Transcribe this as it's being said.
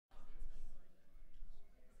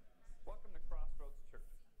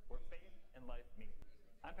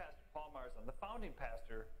Marzan, the founding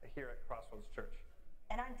pastor here at Crossroads Church.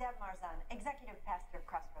 And I'm Deb Marzan, executive pastor of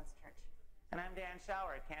Crossroads Church. And I'm Dan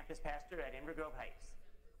Schauer, campus pastor at Inver Heights.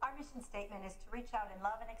 Our mission statement is to reach out in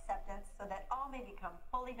love and acceptance so that all may become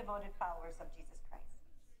fully devoted followers of Jesus Christ.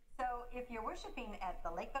 So if you're worshiping at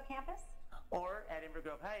the Lakeville campus or at Inver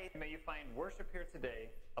Heights, may you find worship here today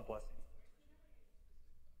a blessing.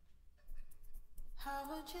 How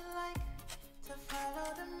would you like to follow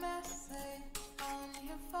the message on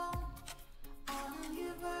your phone, on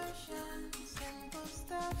your version? Simple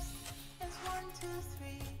steps is 1, 2,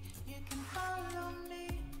 3. You can follow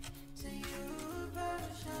me to your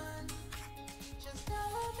version. Just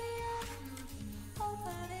download the app,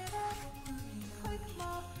 open it up, click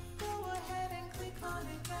more, go ahead and click on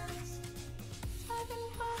events. Type in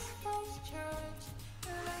Crossroads Church,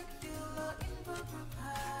 Lakeville or Inver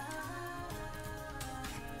Heights.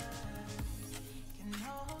 You can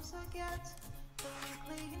also get the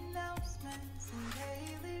weekly announcements and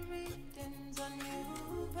daily readings on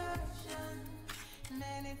your version.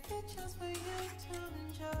 Many features for you to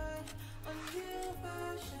enjoy on your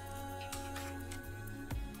version.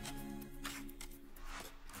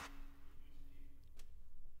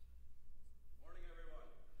 Morning, everyone.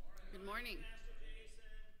 Good morning. Pastor Jason.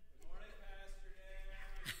 Good morning, Pastor Dan.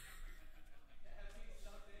 Happy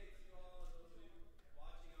Sunday to you all, those of you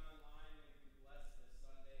watching online. May you be blessed this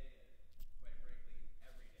Sunday and, quite frankly,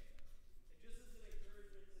 every day. And just as an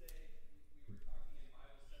encouragement today, we were talking in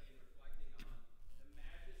Bible study and reflecting on the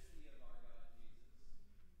majesty of our God Jesus.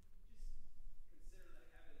 Just consider the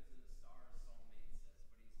heavens and the stars, Psalm 8 says,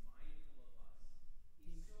 but he's mindful of us.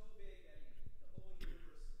 He's so big that the whole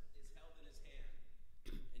universe is held in his hand.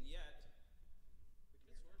 And yet,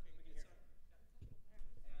 it's working.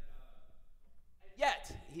 It's up. And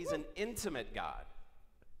yet, he's an intimate God.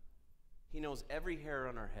 He knows every hair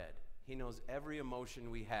on our head. He knows every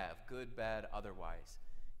emotion we have, good, bad, otherwise.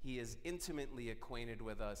 He is intimately acquainted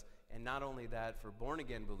with us. And not only that, for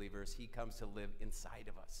born-again believers, he comes to live inside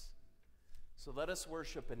of us. So let us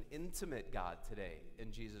worship an intimate God today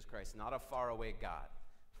in Jesus Christ, not a faraway God.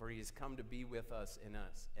 For he has come to be with us in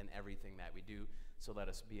everything that we do. So let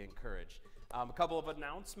us be encouraged. A couple of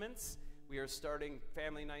announcements. We are starting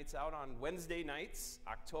family nights out on Wednesday nights,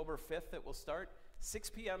 October 5th. It will start 6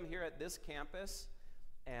 p.m. here at this campus.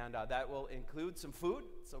 And that will include some food.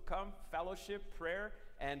 So come, fellowship, prayer,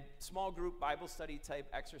 and small group Bible study type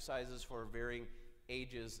exercises for varying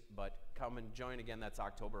ages. But come and join again. That's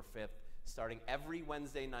October 5th, starting every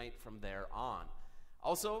Wednesday night from there on.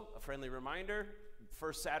 Also, a friendly reminder,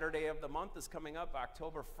 first Saturday of the month is coming up,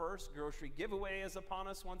 October 1st. Grocery giveaway is upon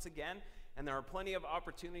us once again, and there are plenty of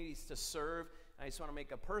opportunities to serve. And I just want to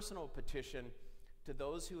make a personal petition to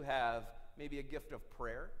those who have maybe a gift of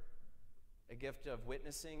prayer, a gift of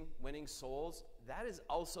witnessing, winning souls. That is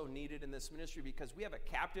also needed in this ministry because we have a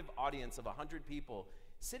captive audience of 100 people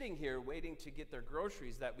sitting here waiting to get their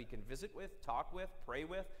groceries that we can visit with, talk with, pray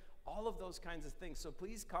with, all of those kinds of things. So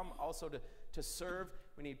please come also to serve.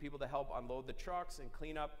 We need people to help unload the trucks and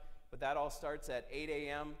clean up. But that all starts at 8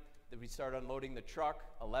 a.m. That we start unloading the truck.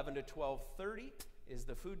 11 to 12:30 is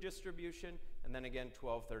the food distribution. And then again,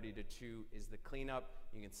 12:30 to 2 is the cleanup.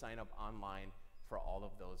 You can sign up online for all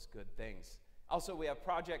of those good things. Also, we have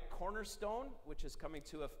Project Cornerstone, which is coming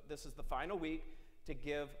to this is the final week to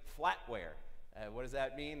give flatware. What does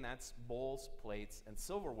that mean? That's bowls, plates, and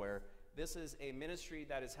silverware. This is a ministry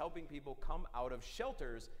that is helping people come out of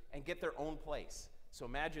shelters and get their own place. So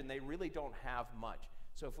imagine they really don't have much.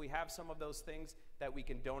 So if we have some of those things that we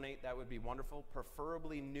can donate, that would be wonderful,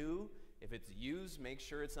 preferably new. If it's used, make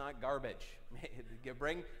sure it's not garbage.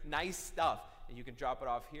 Bring nice stuff. And you can drop it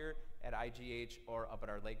off here at IGH or up at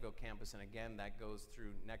our Lakeville campus. And again, that goes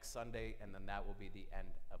through next Sunday, and then that will be the end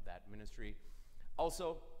of that ministry.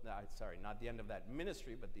 Also, sorry, not the end of that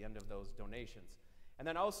ministry, but the end of those donations. And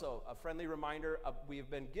then also, a friendly reminder, we have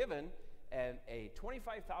been given a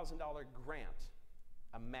 $25,000 grant,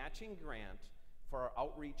 a matching grant for our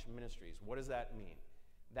outreach ministries. What does that mean?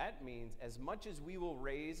 That means as much as we will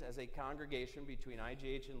raise as a congregation between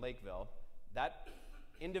IGH and Lakeville, that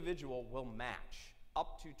individual will match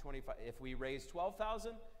up to 25. If we raise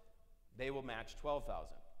 12,000, they will match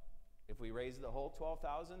 12,000. If we raise the whole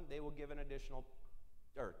 12,000, they will give an additional,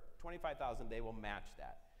 or 25,000, they will match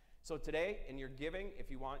that. So today, in your giving,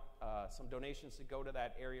 if you want some donations to go to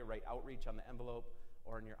that area, write outreach on the envelope,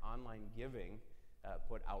 or in your online giving,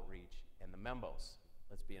 put outreach in the membos.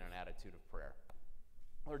 Let's be in an attitude of prayer.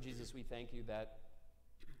 Lord Jesus, we thank you that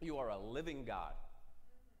you are a living God.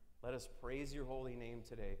 Let us praise your holy name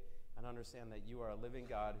today and understand that you are a living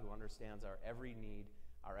God who understands our every need,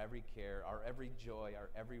 our every care, our every joy,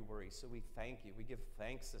 our every worry. So we thank you. We give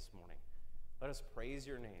thanks this morning Let us praise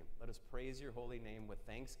your name. Let us praise your holy name with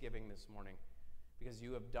thanksgiving this morning, because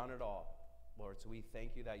you have done it all, Lord. So we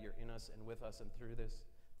thank you that you're in us and with us and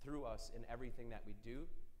through us in everything that we do.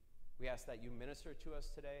 We ask that you minister to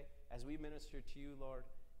us today. As we minister to you, Lord,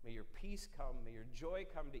 may your peace come, may your joy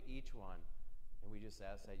come to each one. And we just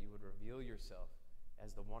ask that you would reveal yourself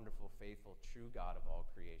as the wonderful, faithful, true God of all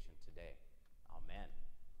creation today. Amen.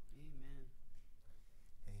 Amen.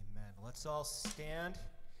 Amen. Let's all stand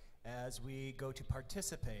as we go to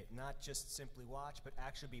participate, not just simply watch, but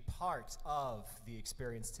actually be part of the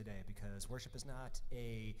experience today, because worship is not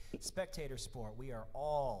a spectator sport. We are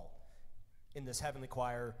all in this heavenly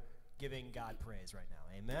choir giving God praise right now.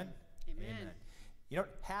 Amen? Amen. You don't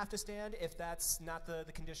have to stand if that's not the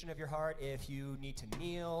condition of your heart. If you need to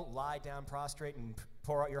kneel, lie down, prostrate, and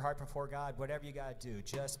pour out your heart before God, whatever you got to do,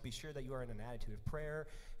 just be sure that you are in an attitude of prayer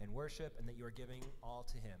and worship and that you are giving all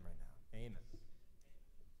to him right now. Amen.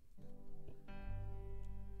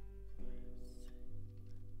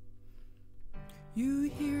 You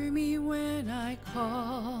hear me when I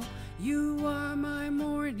call, you are my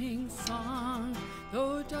morning song.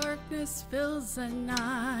 Though darkness fills the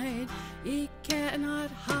night, it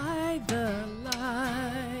cannot hide the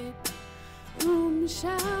light. Whom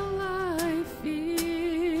shall I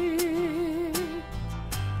fear?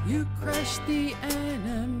 You crush the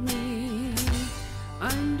enemy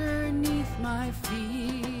underneath my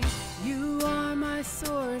feet. You are my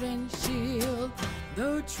sword and shield.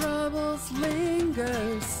 Though troubles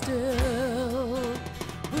linger still,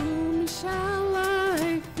 whom shall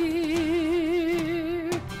I fear?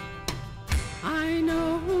 I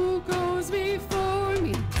know who goes before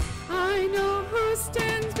me. I know who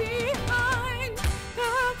stands behind.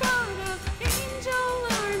 The God of angel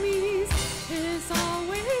armies is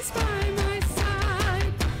always by my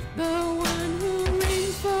side. The one who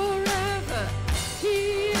reigns forever,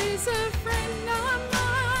 he is a friend of mine.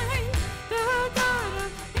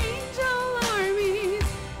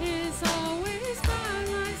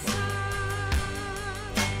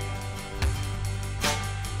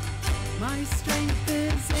 My strength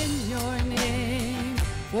is in your name,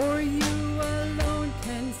 for you alone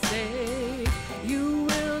can save. You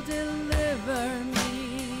will deliver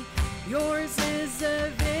me, yours is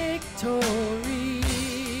the victory.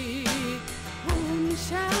 Whom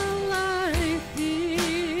shall I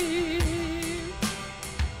fear?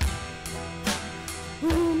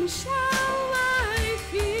 Whom shall I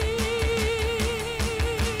fear?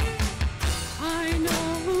 I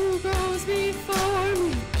know who goes before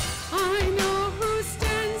me. I know who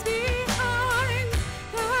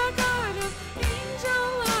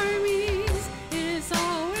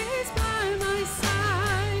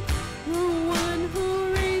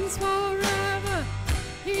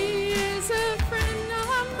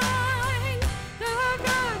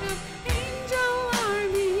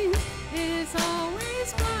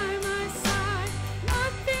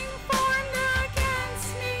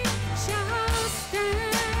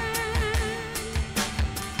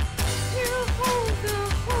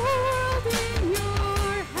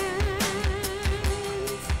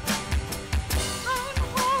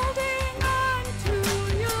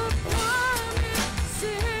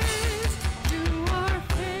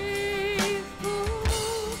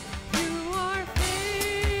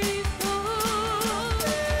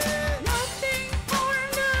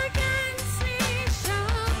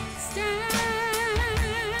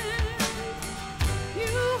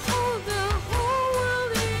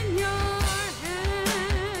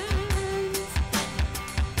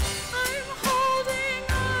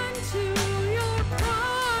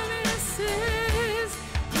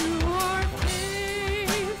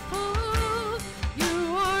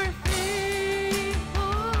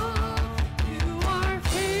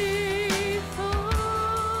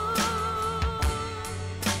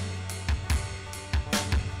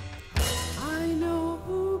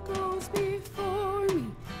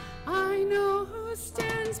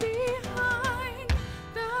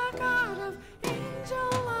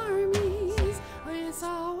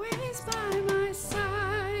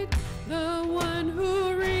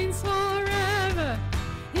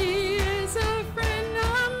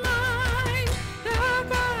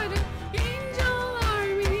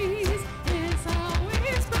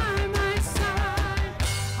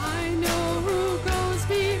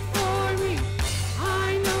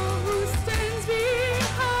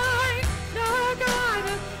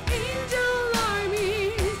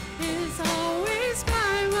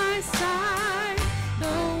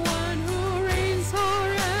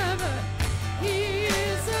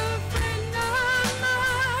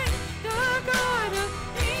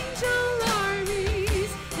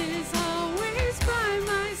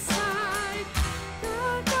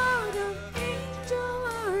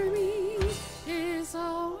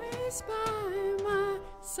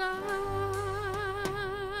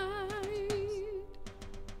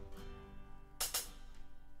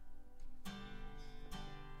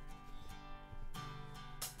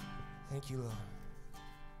Thank you, Lord.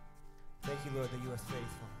 Thank you, Lord, that you are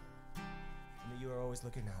faithful and that you are always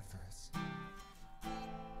looking out for us.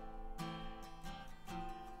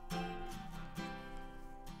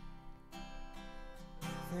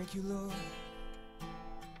 Thank you, Lord.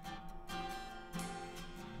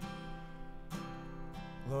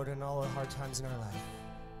 Lord, in all the hard times in our life,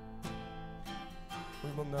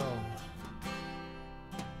 we will know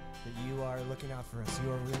that you are looking out for us.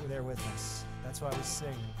 You are there with us. That's why we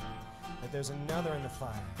sing that there's another in the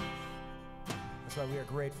fire. That's why we are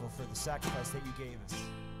grateful for the sacrifice that you gave us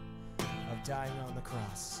of dying on the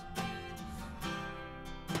cross.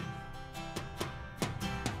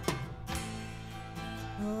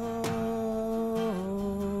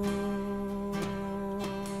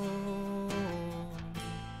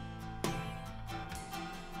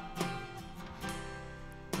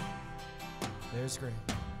 There's grace.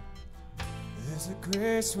 There's a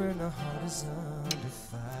grace when the heart is under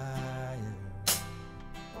fire.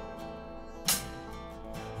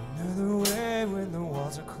 Another way when the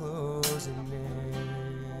walls are closing in.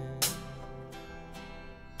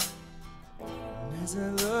 And as I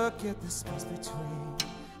look at the space between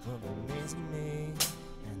what remains in me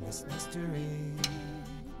and this mystery,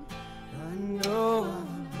 I know I will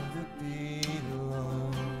never be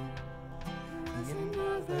alone. Being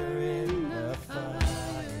another in the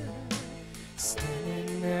fire,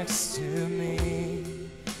 standing next to me.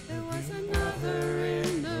 There was another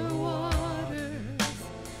in the waters,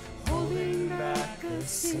 holding back the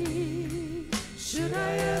sea. Should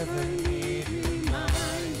I ever need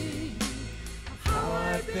reminding of how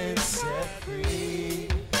I've been set free?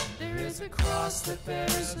 There is a cross that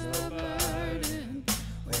bears no burden,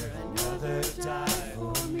 where another died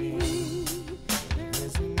for me. There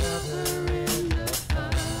is another in the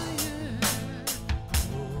fire.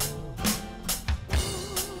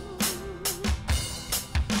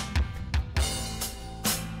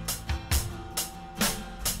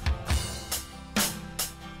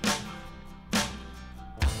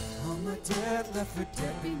 All my dead left for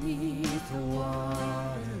dead beneath the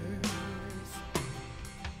waters.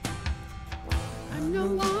 I'm no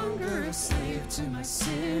longer a slave to my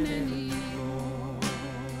sin anymore.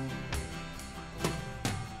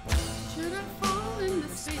 Should I fall in the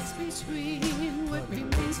space between what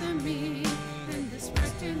remains of me and this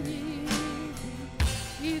reckoning?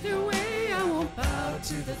 Either way, I won't bow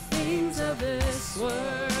to the things of this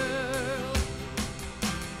world.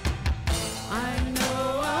 I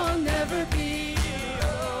know I'll never be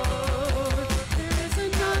alone. There is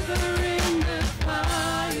another in the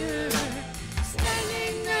fire,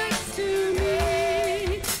 standing next to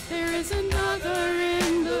me. There is another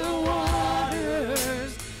in the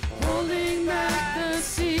waters, holding back the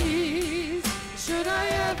seas. Should I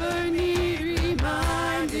ever need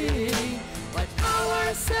reminding what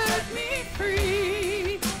power set me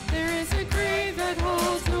free? There is a grave that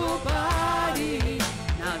holds nobody.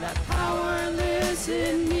 Now that power lives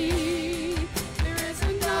in me. There is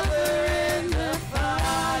another in the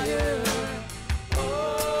fire. Oh,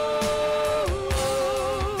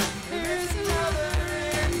 oh, there is another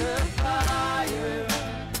in the fire.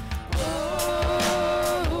 Oh,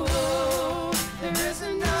 oh, there is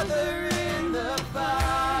another in the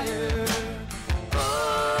fire. Oh,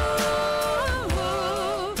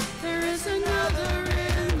 oh, there is another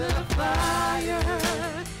in the fire.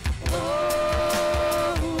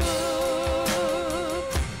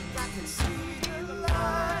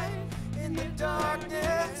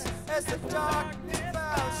 As the darkness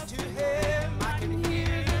bows to him, I can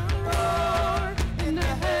hear the roar in the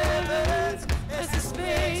heavens. As the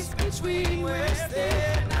space between we're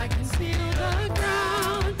thin, I can feel the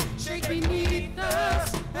ground shake beneath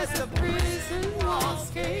us. As the prison walls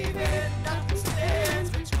cave in, nothing stands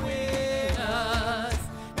between us.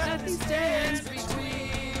 Nothing stands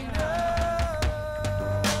between us.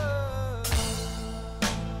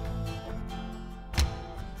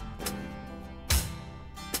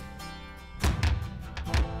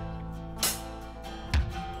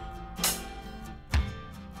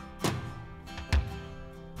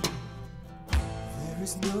 There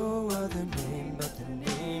is no other name but the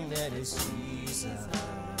name that is Jesus.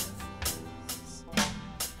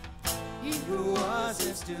 He who was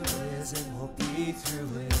and still is and will be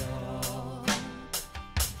through it all.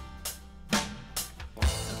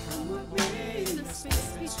 Come away in the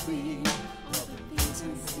space between all the things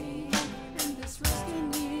unseen and this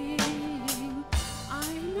reckoning. I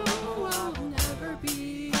know I'll never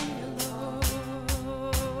be alone.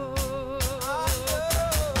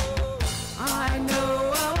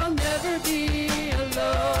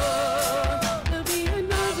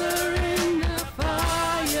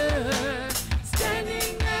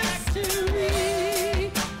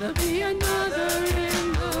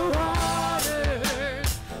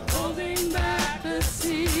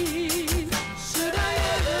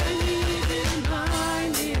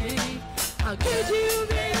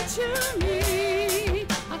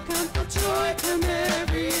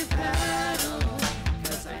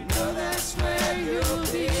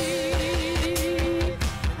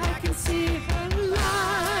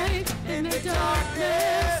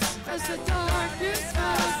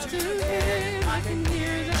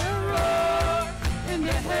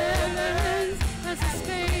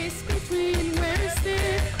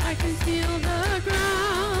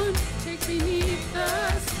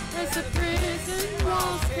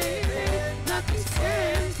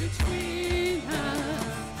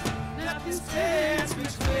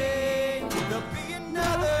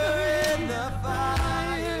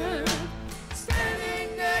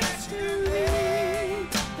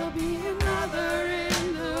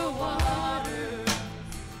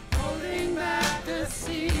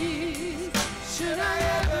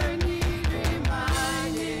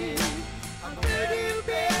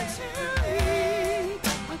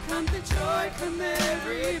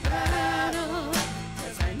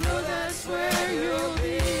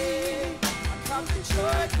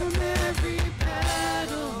 come every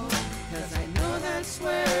battle, 'cause I know that's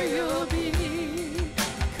where you'll be.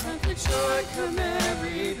 Come the joy, come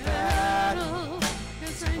every battle,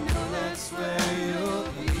 'cause I know that's where you'll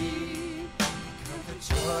be. Come the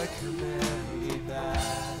joy, come every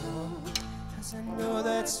battle, 'cause I know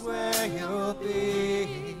that's where you'll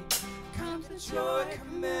be. Come the joy,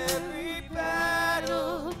 come every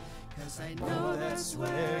battle, 'cause I know that's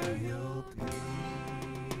where you'll be.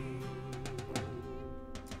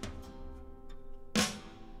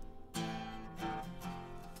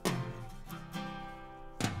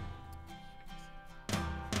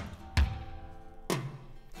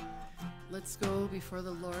 Let's go before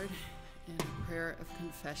the Lord in a prayer of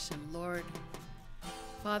confession. Lord,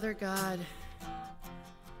 Father God,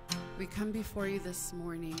 we come before you this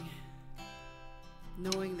morning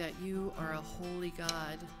knowing that you are a holy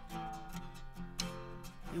God.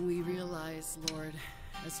 And we realize, Lord,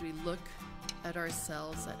 as we look at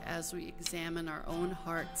ourselves, that as we examine our own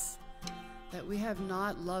hearts, that we have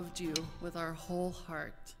not loved you with our whole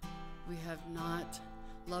heart. We have not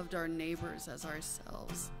loved our neighbors as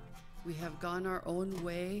ourselves. We have gone our own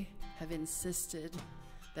way, have insisted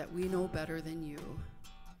that we know better than you.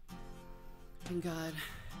 And God,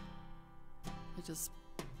 I just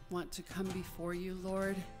want to come before you,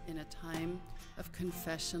 Lord, in a time of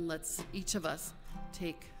confession. Let's each of us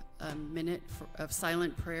take a minute of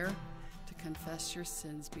silent prayer to confess your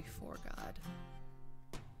sins before God.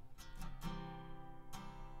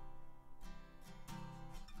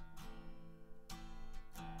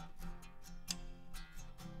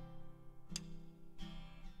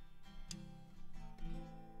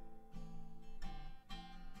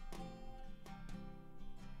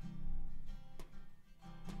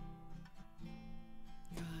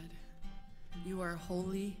 You are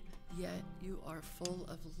holy, yet you are full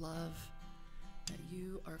of love, that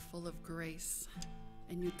you are full of grace,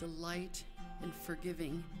 and you delight in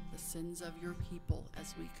forgiving the sins of your people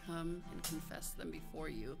as we come and confess them before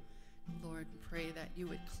you. Lord, pray that you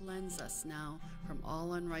would cleanse us now from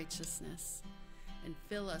all unrighteousness and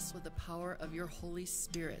fill us with the power of your Holy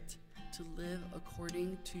Spirit to live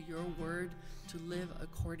according to your word, to live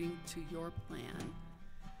according to your plan.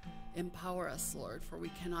 Empower us, Lord, for we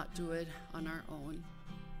cannot do it on our own.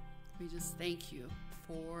 We just thank you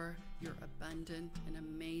for your abundant and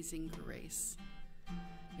amazing grace.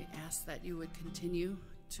 We ask that you would continue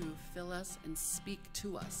to fill us and speak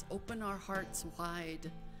to us. Open our hearts wide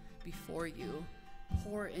before you.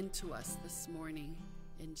 Pour into us this morning.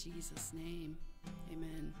 In Jesus' name,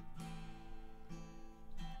 amen.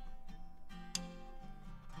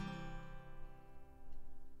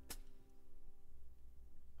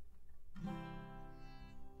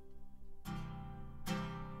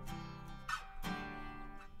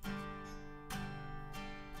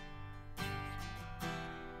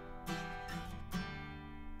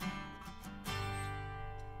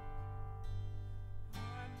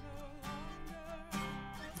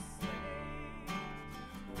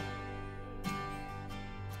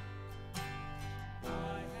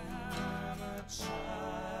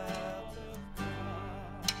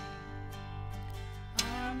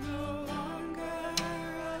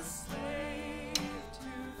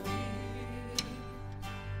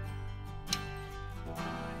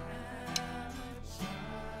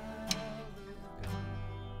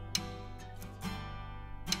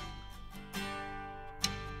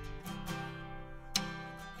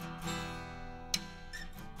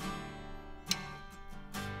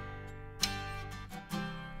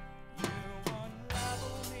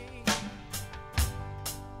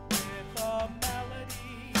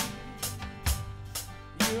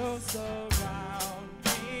 Surround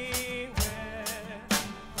me with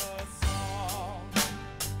a song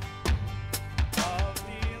of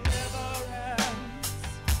deliverance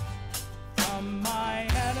from my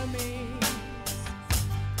enemies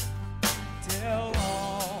till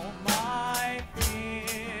all my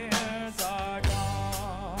fears are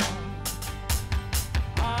gone.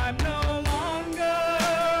 I'm no longer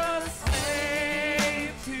a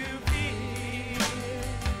slave to fear.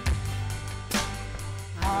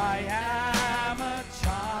 I am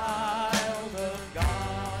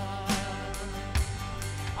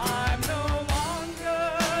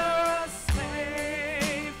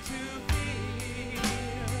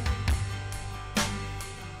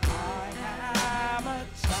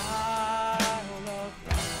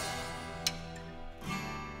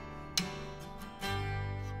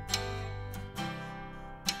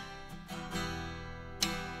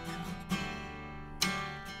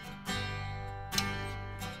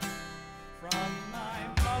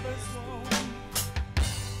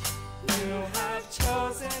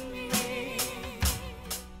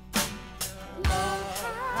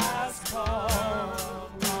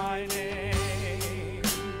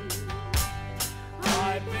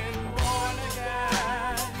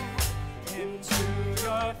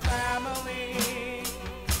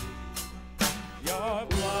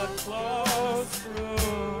blood flows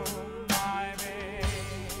through my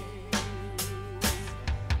veins.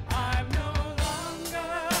 I'm no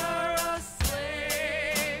longer a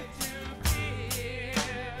slave to fear.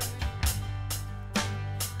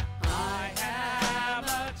 I am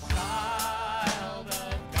a child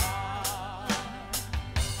of God.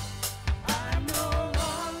 I'm no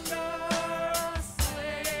longer a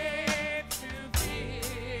slave to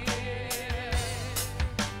fear.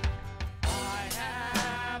 I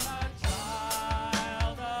am a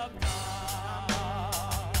child of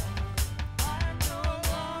God. I'm no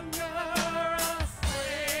longer a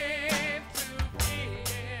slave to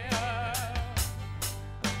fear.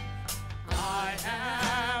 I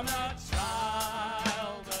am a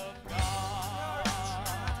child of God.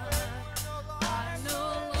 I'm no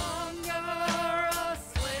longer a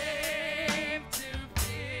slave to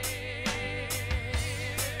fear.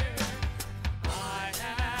 I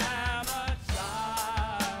am a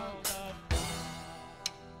child of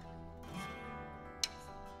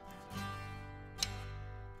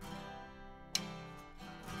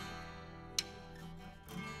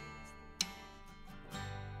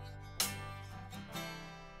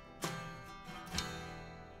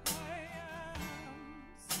I am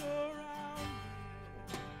surrounded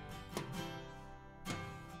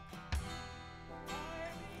by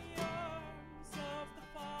the arms of the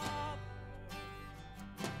Father.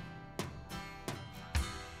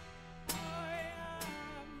 I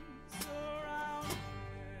am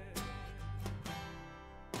surrounded by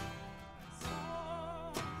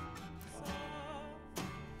songs of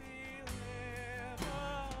deliverance.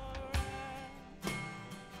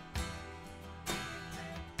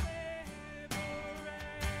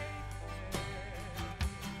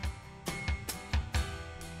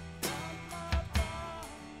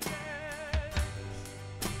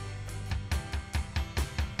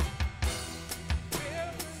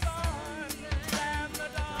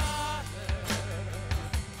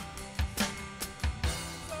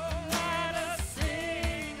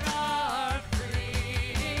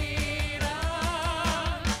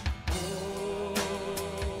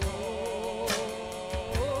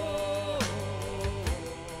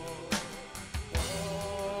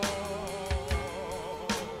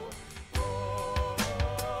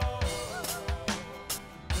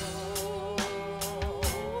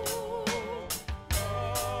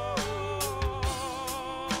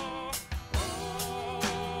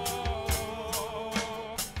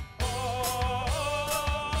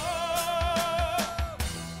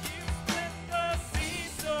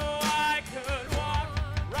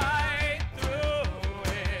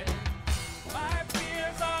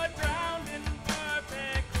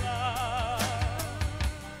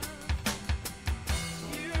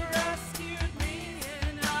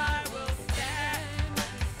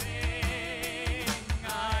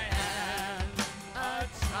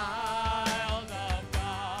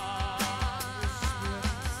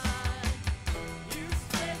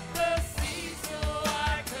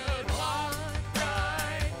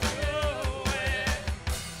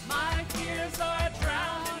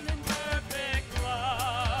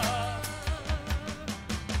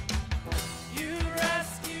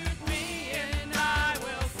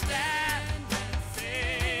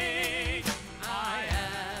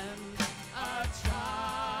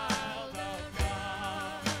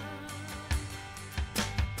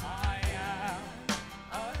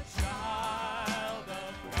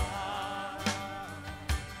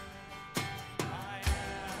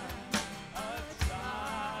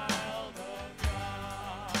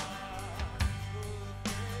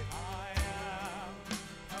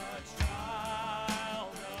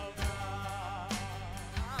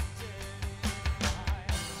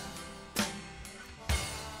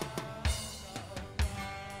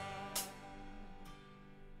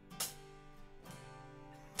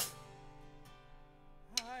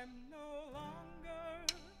 I'm no longer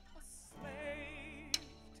a slave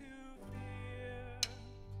to fear.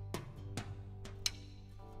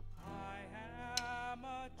 I am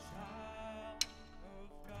a child of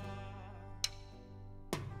God.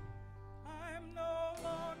 I'm no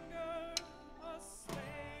longer a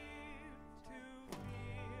slave to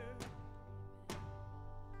fear.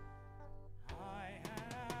 I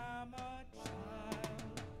am a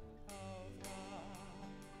child of God.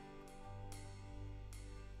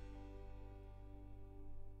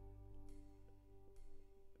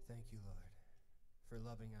 Thank you, Lord, for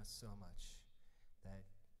loving us so much that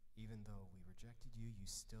even though we rejected you, you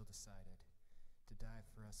still decided to die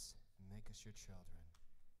for us and make us your children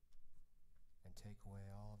and take away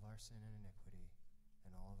all of our sin and iniquity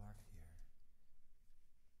and all of our fear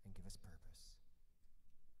and give us purpose.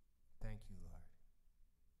 Thank you, Lord.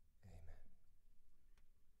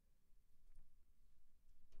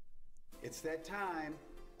 It's that time.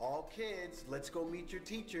 All kids, let's go meet your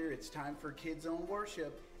teacher. It's time for Kids on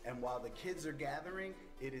Worship. And while the kids are gathering,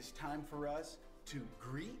 it is time for us to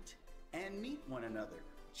greet and meet one another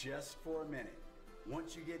just for a minute.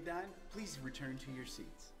 Once you get done, please return to your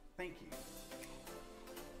seats. Thank you.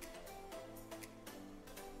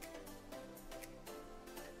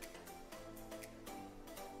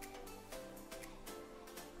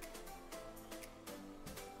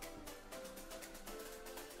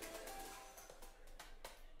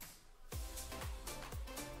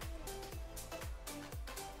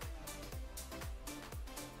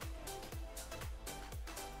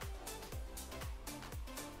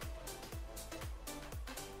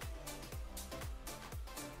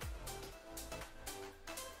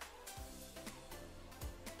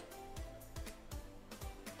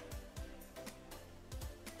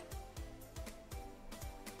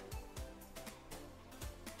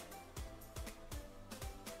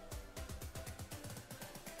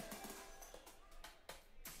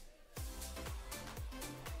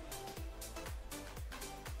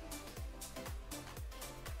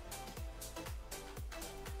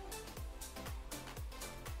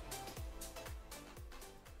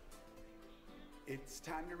 It's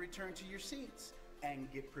time to return to your seats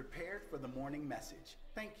and get prepared for the morning message.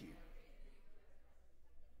 Thank you.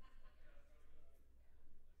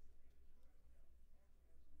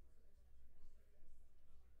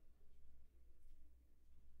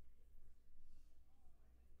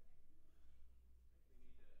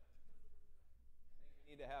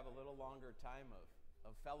 We need to have a little longer time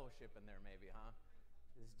of fellowship in there maybe, huh?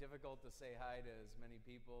 It's difficult to say hi to as many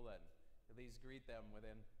people and at least greet them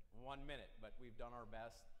within 1 minute, but we've done our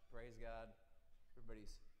best. Praise God.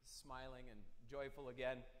 Everybody's smiling and joyful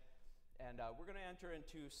again. And we're going to enter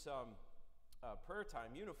into some prayer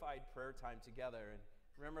time, unified prayer time together. And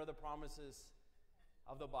remember the promises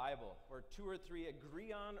of the Bible, where 2 or 3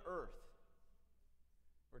 agree on earth,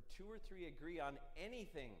 where 2 or 3 agree on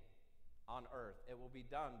anything on earth, it will be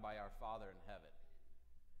done by our Father in heaven.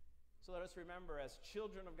 So let us remember, as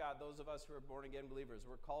children of God, those of us who are born-again believers,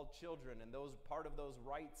 we're called children, and part of those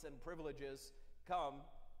rights and privileges come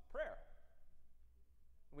prayer.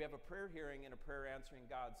 We have a prayer hearing and a prayer answering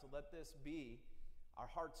God, so let this be our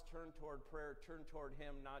hearts turn toward prayer, turn toward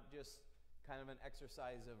Him, not just kind of an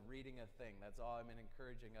exercise of reading a thing. That's all I'm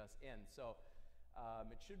encouraging us in. So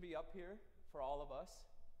it should be up here for all of us.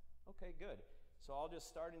 Okay, good. So I'll just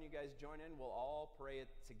start and you guys join in. We'll all pray it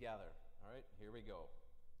together. All right, here we go.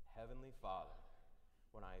 Heavenly Father,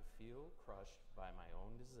 when I feel crushed by my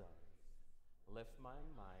own desires, lift my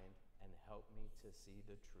mind and help me to see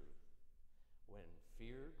the truth. When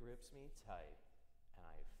fear grips me tight and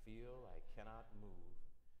I feel I cannot move,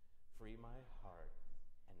 free my heart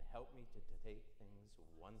and help me to take things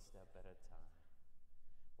one step at a time.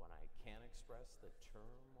 When I can't express the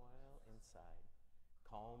turmoil inside,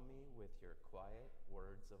 calm me with your quiet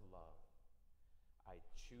words of love. I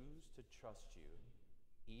choose to trust you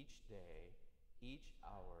each day, each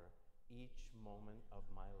hour, each moment of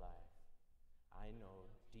my life. I know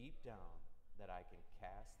deep down that I can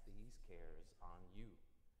cast these cares on you,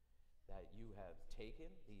 that you have taken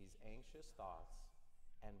these anxious thoughts,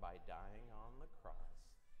 and by dying on the cross,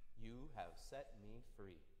 you have set me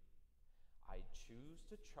free. I choose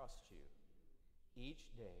to trust you each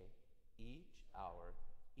day, each hour,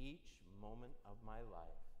 each moment of my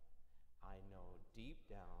life. I know deep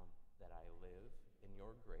down that I live in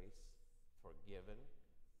your grace, forgiven,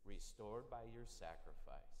 restored by your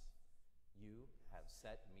sacrifice. You have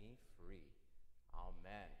set me free.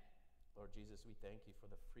 Amen. Lord Jesus, we thank you for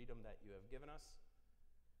the freedom that you have given us.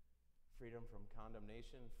 Freedom from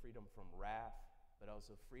condemnation, freedom from wrath, but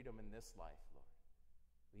also freedom in this life, Lord.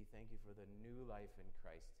 We thank you for the new life in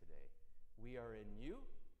Christ today. We are in you,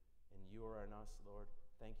 and you are in us, Lord.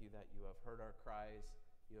 Thank you that you have heard our cries,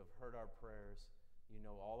 you have heard our prayers, you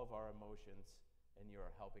know all of our emotions, and you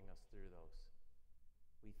are helping us through those.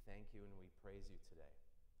 We thank you and we praise you today.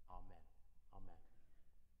 Amen. Amen.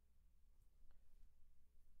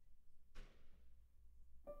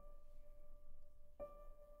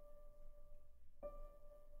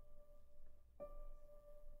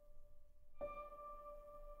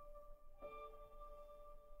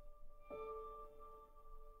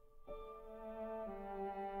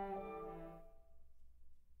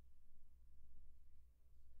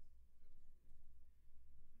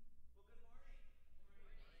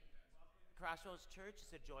 Crossroads Church,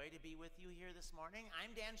 it's a joy to be with you here this morning.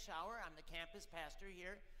 I'm Dan Schauer. I'm the campus pastor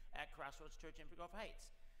here at Crossroads Church in Inver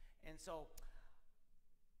Heights. And so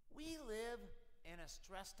we live in a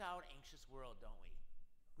stressed out, anxious world, don't we?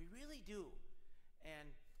 We really do.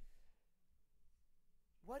 And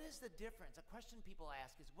What is the difference? A question people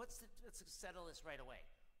ask is, let's settle this right away.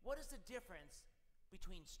 What is the difference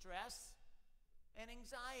between stress and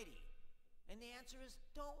anxiety? And the answer is,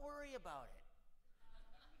 don't worry about it.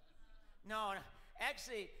 No,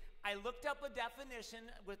 actually, I looked up a definition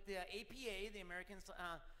with the APA, the American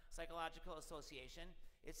Psychological Association.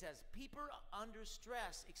 It says, people under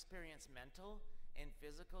stress experience mental and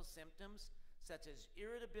physical symptoms such as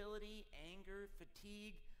irritability, anger,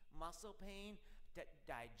 fatigue, muscle pain,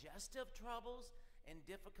 digestive troubles, and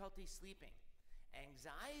difficulty sleeping.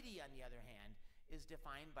 Anxiety, on the other hand, is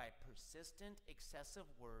defined by persistent, excessive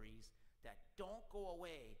worries that don't go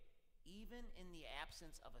away even in the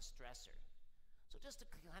absence of a stressor. So just to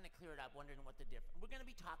kind of clear it up, wondering what the difference. We're going to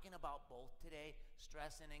be talking about both today,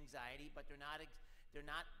 stress and anxiety, but they're not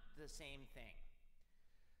the same thing.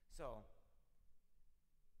 So,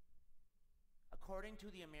 according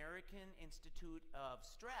to the American Institute of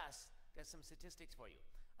Stress, got some statistics for you.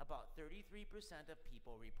 About 33% of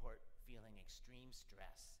people report feeling extreme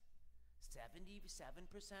stress. 77%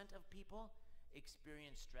 of people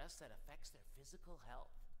experience stress that affects their physical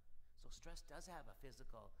health. So stress does have a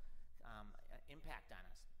physical impact on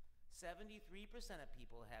us. 73% of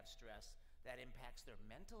people have stress that impacts their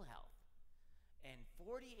mental health. And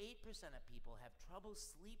 48% of people have trouble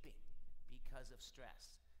sleeping because of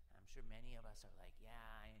stress. I'm sure many of us are like,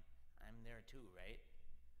 yeah, I'm there too, right?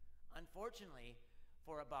 Unfortunately,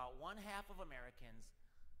 for about 1/2 of Americans,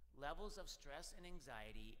 levels of stress and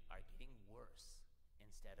anxiety are getting worse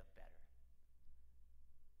instead of better.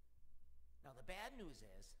 Now, the bad news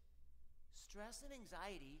is, stress and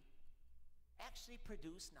anxiety actually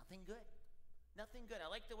produce nothing good. Nothing good. I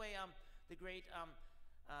like the way the great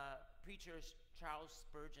preacher Charles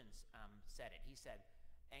Spurgeon said it. He said,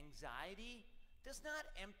 anxiety does not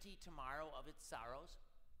empty tomorrow of its sorrows,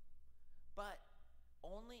 but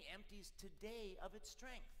only empties today of its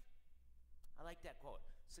strength. I like that quote.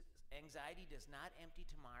 Anxiety does not empty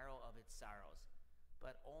tomorrow of its sorrows,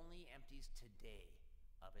 but only empties today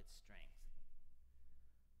of its strength.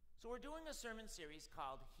 So we're doing a sermon series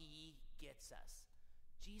called He Gets Us.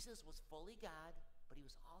 Jesus was fully God, but he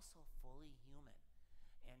was also fully human.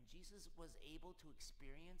 And Jesus was able to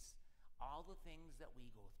experience all the things that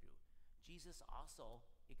we go through. Jesus also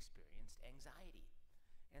experienced anxiety.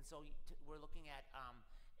 And so we're looking at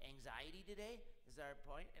anxiety today is our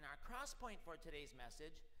point. And our cross point for today's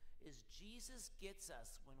message is Jesus gets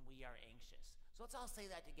us when we are anxious. So let's all say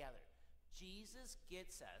that together. Jesus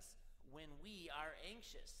gets us when we are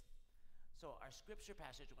anxious. So our scripture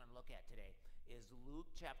passage we're going to look at today is Luke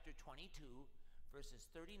chapter 22, verses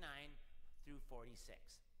 39 through 46.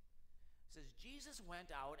 It says, Jesus went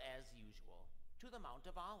out as usual to the Mount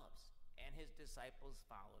of Olives, and his disciples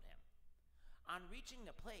followed him. On reaching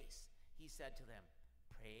the place, he said to them,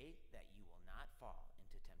 pray that you will not fall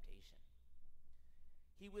into temptation.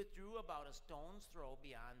 He withdrew about a stone's throw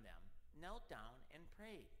beyond them, knelt down, and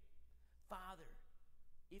prayed, Father,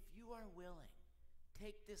 if you are willing,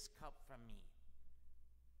 take this cup from me.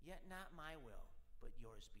 Yet not my will, but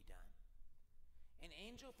yours be done. An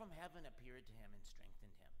angel from heaven appeared to him and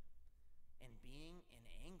strengthened him. And being in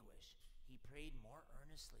anguish, he prayed more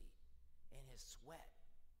earnestly, and his sweat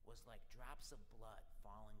was like drops of blood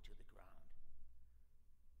falling to the ground.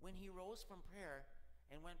 When he rose from prayer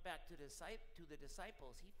and went back to the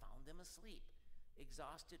disciples, he found them asleep,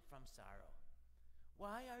 exhausted from sorrow.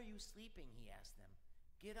 Why are you sleeping, he asked them.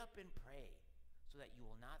 Get up and pray, so that you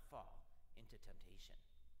will not fall into temptation.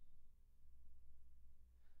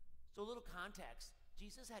 So a little context,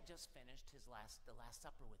 Jesus had just finished the Last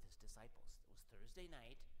Supper with his disciples. It was Thursday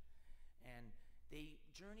night, and they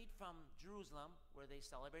journeyed from Jerusalem, where they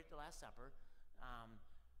celebrated the Last Supper,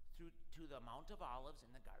 through to the Mount of Olives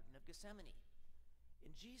in the Garden of Gethsemane.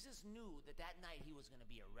 And Jesus knew that that night he was going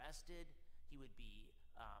to be arrested, he would be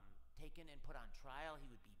taken and put on trial,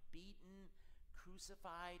 he would be beaten,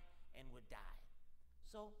 crucified, and would die.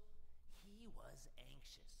 So he was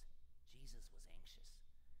anxious. Jesus was anxious.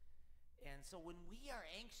 And so when we are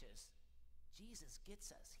anxious, Jesus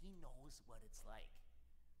gets us. He knows what it's like.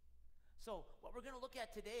 So what we're going to look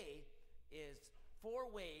at today is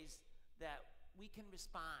 4 ways that we can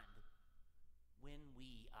respond when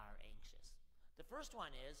we are anxious. The first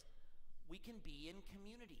one is we can be in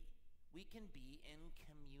community. We can be in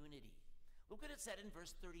community. Look what it said in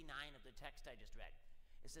verse 39 of the text I just read.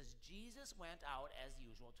 It says, Jesus went out as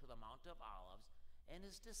usual to the Mount of Olives, and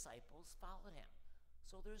his disciples followed him.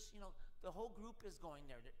 So there's, the whole group is going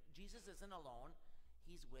there. Jesus isn't alone.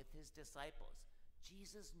 He's with his disciples.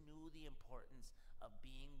 Jesus knew the importance of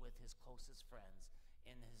being with his closest friends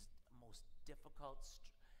in his most difficult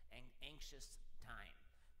and anxious time.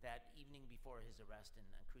 that evening before his arrest and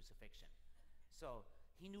crucifixion. So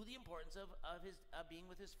he knew the importance of being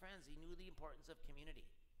with his friends. He knew the importance of community.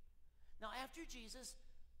 Now, after Jesus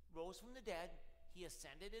rose from the dead, he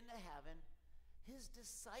ascended into heaven, his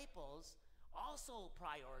disciples also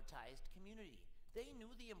prioritized community. They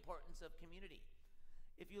knew the importance of community.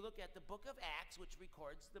 If you look at the book of Acts, which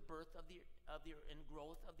records the birth and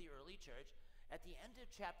growth of the early church, at the end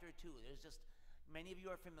of chapter 2, there's just, many of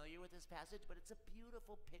you are familiar with this passage, but it's a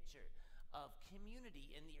beautiful picture of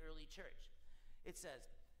community in the early church. It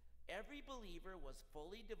says, every believer was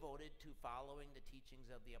fully devoted to following the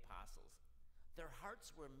teachings of the apostles. Their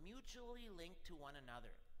hearts were mutually linked to one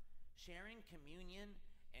another, sharing communion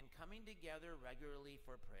and coming together regularly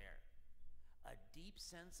for prayer. A deep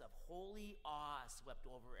sense of holy awe swept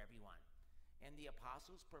over everyone, and the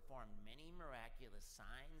apostles performed many miraculous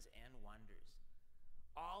signs and wonders.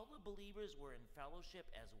 All the believers were in fellowship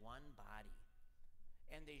as one body,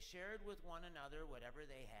 and they shared with one another whatever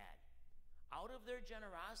they had. Out of their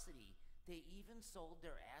generosity, they even sold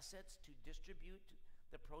their assets to distribute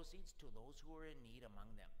the proceeds to those who were in need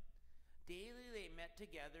among them. Daily they met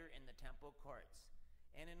together in the temple courts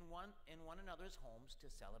and in one another's homes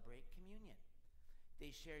to celebrate communion.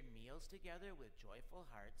 They shared meals together with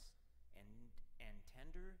joyful hearts and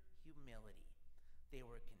tender humility. They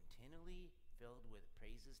were continually filled with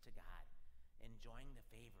praises to God, enjoying the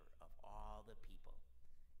favor of all the people.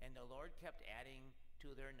 And the Lord kept adding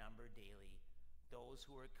to their number daily those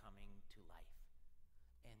who were coming to life.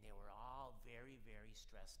 And they were all very, very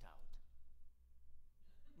stressed out.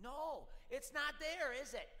 No, it's not there,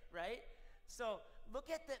 is it? Right? So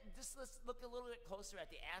let's look a little bit closer at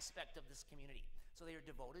the aspect of this community. So they were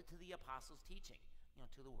devoted to the apostles' teaching,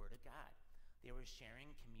 to the Word of God. They were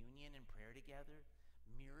sharing communion and prayer together.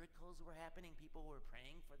 Miracles were happening. People were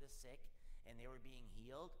praying for the sick, and they were being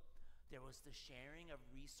healed. There was the sharing of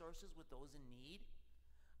resources with those in need.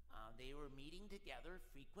 They were meeting together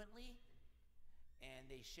frequently, and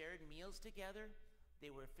they shared meals together.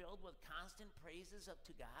 They were filled with constant praises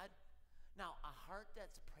to God. Now, a heart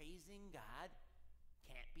that's praising God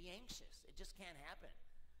can't be anxious. It just can't happen.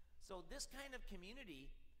 So this kind of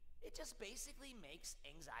community, it just basically makes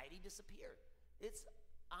anxiety disappear. It's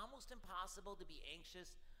almost impossible to be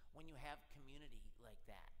anxious when you have community like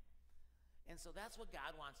that. And so that's what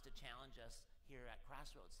God wants to challenge us here at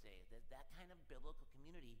Crossroads today, that kind of biblical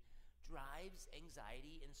community drives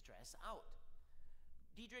anxiety and stress out.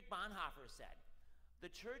 Dietrich Bonhoeffer said, "The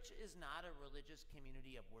church is not a religious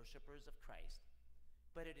community of worshipers of Christ,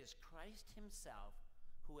 but it is Christ himself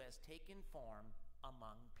who has taken form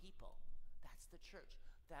among people." That's the church.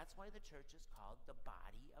 That's why the church is called the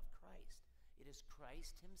body of Christ. It is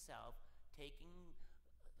Christ himself taking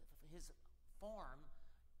his form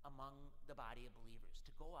among the body of believers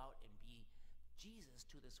to go out and be Jesus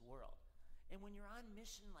to this world. And when you're on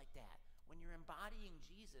mission like that, when you're embodying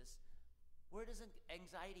Jesus, where does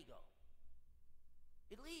anxiety go?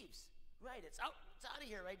 It leaves. Right, it's out of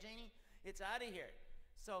here, right, Janie? It's out of here.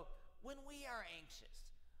 So when we are anxious,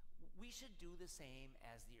 we should do the same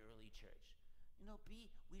as the early church.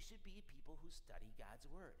 We should be people who study God's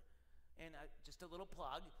word. And just a little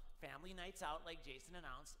plug, family nights out, like Jason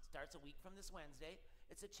announced, starts a week from this Wednesday.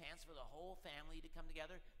 It's a chance for the whole family to come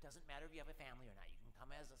together. Doesn't matter if you have a family or not. You can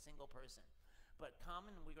come as a single person. But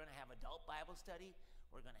come, and we're going to have adult Bible study.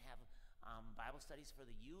 We're going to have Bible studies for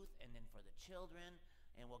the youth and then for the children.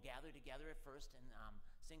 And we'll gather together at first and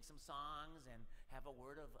sing some songs and have a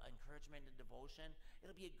word of encouragement and devotion.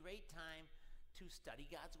 It'll be a great time to study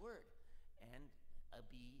God's word and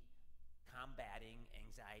be combating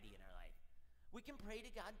anxiety in our life. We can pray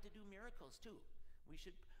to God to do miracles too. We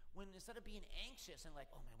should, instead of being anxious and like,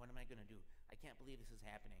 oh man, what am I going to do? I can't believe this is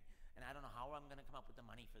happening. And I don't know how I'm going to come up with the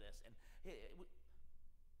money for this. And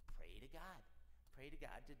pray to God. Pray to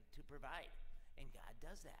God to provide. And God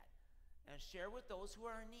does that. And share with those who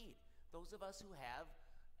are in need. Those of us who have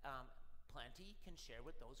plenty can share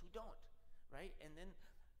with those who don't, right? And then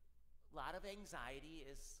a lot of anxiety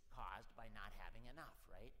is caused by not having enough,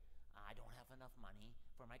 right? I don't have enough money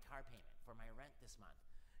for my car payment, for my rent this month.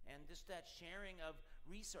 And just that sharing of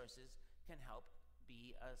resources can help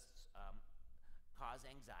cause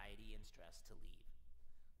anxiety and stress to leave.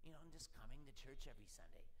 And just coming to church every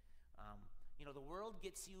Sunday. The world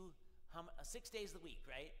gets you 6 days a week,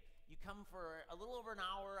 right? You come for a little over an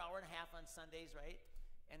hour and a half on Sundays, right?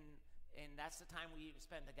 And that's the time we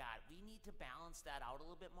spend to God. We need to balance that out a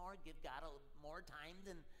little bit more, give God more time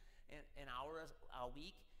than an hour a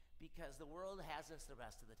week, because the world has us the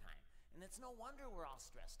rest of the time. And it's no wonder we're all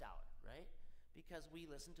stressed out, right? Because we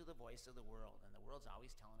listen to the voice of the world, and the world's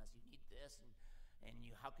always telling us, you need this, and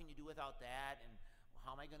how can you do without that, and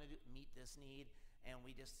how am I going to meet this need? And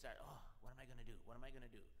we just start, oh, what am I going to do? What am I going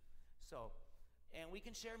to do? So, and we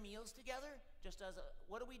can share meals together, just as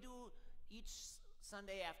what do we do each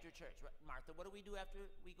Sunday after church? Martha, what do we do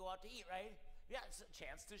after we go out to eat, right? Yeah, it's a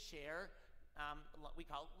chance to share, we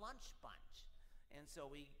call it lunch bunch. And so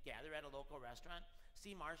we gather at a local restaurant,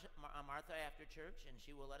 see Martha after church, and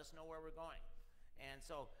she will let us know where we're going. And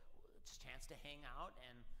so it's a chance to hang out,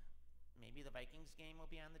 and maybe the Vikings game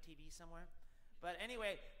will be on the TV somewhere. But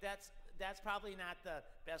anyway, that's probably not the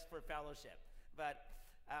best for fellowship. But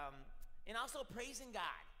and also praising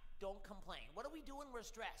God. Don't complain. What do we do when we're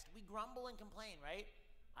stressed? We grumble and complain, right?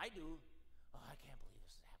 I do. Oh, I can't believe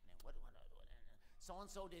this is happening. What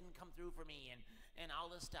so-and-so didn't come through for me, and all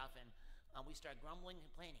this stuff. And we start grumbling and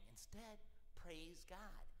complaining. Instead, praise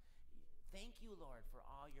God. Thank you, Lord, for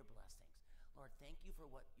all your blessings. Lord, thank you for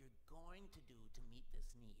what you're going to do to meet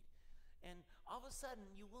this need. And all of a sudden,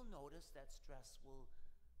 you will notice that stress will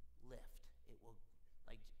lift.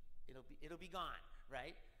 It'll be gone,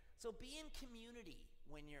 right? So be in community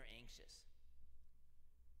when you're anxious.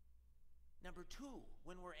 Number 2,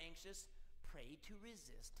 when we're anxious, pray to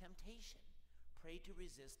resist temptation. Pray to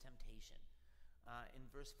resist temptation. In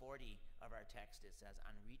verse 40 of our text, it says,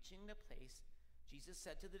 on reaching the place, Jesus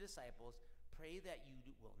said to the disciples, pray that you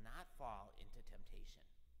will not fall into temptation.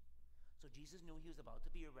 So Jesus knew he was about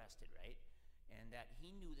to be arrested, right? And that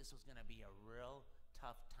he knew this was going to be a real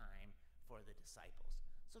tough time for the disciples.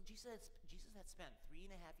 So Jesus had spent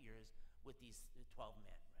 3.5 years with these 12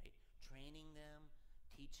 men, right? Training them,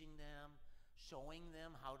 teaching them, showing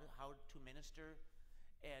them how to minister.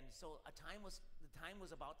 And so the time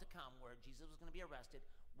was about to come where Jesus was going to be arrested.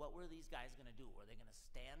 What were these guys going to do? Were they going to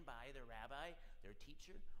stand by their rabbi, their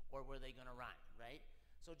teacher, or were they going to run, right?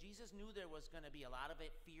 So Jesus knew there was going to be a lot of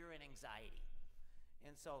fear and anxiety.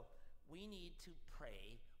 And so we need to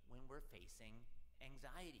pray when we're facing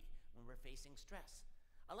anxiety, when we're facing stress.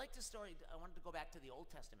 I wanted to go back to the Old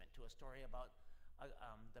Testament, to a story about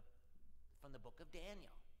from the book of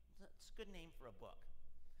Daniel. It's a good name for a book,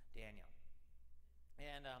 Daniel.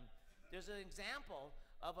 And there's an example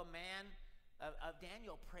of a man, of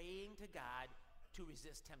Daniel praying to God to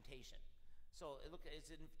resist temptation. So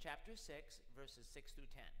it's in chapter 6, verses 6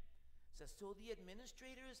 through 10. It says, so the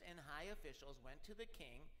administrators and high officials went to the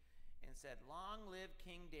king and said, long live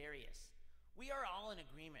King Darius. We are all in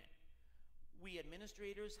agreement. We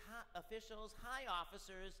administrators, officials, high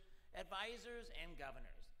officers, advisors, and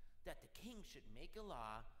governors, that the king should make a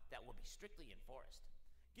law that will be strictly enforced.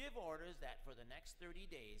 Give orders that for the next 30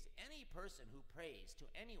 days, any person who prays to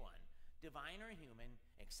anyone, divine or human,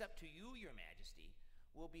 except to you, your majesty,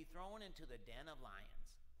 will be thrown into the den of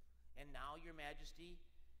lions. And now, your majesty,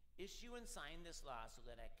 issue and sign this law so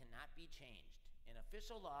that it cannot be changed, an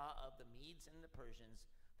official law of the Medes and the Persians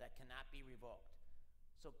that cannot be revoked.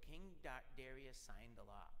 So King Darius signed the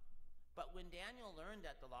law. But when Daniel learned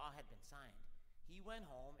that the law had been signed, he went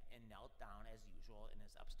home and knelt down as usual in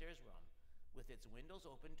his upstairs room with its windows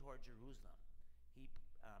open toward Jerusalem. He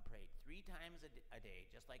prayed 3 times a day,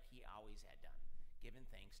 just like he always had done, giving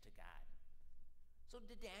thanks to God. So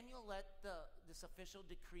did Daniel let this official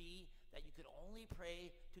decree that you could only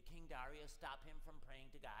pray to King Darius stop him from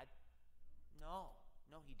praying to God? No,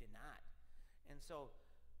 he did not. And so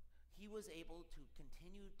he was able to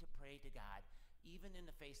continue to pray to God, even in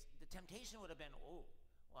the face. The temptation would have been, oh,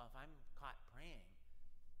 well, if I'm caught praying,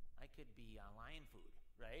 I could be on lion food,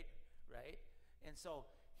 right? And so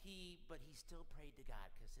he still prayed to God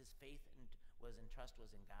because his faith was in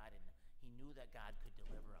God, and he knew that God could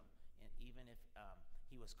deliver him, and even if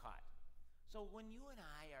he was caught. So when you and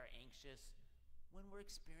I are anxious, when we're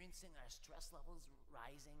experiencing our stress levels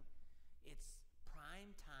rising, it's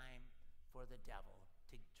prime time for the devil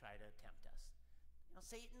to try to tempt us.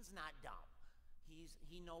 Satan's not dumb.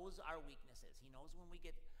 He knows our weaknesses. He knows when we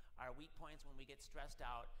get our weak points, when we get stressed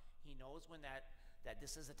out. He knows when that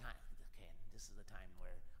this is a time. Okay, this is the time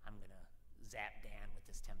where I'm going to zap Dan with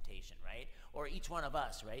this temptation, right? Or each one of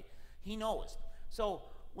us, right? He knows. So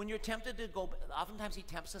when you're tempted to go, oftentimes he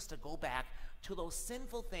tempts us to go back to those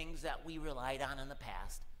sinful things that we relied on in the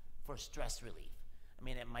past for stress relief. I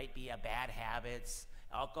mean, it might be bad habits,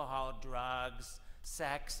 alcohol, drugs,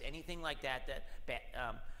 sex, anything like that.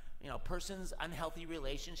 Persons' unhealthy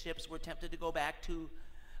relationships we're tempted to go back to.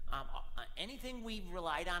 Anything we've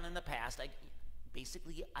relied on in the past, like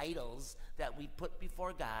basically idols that we put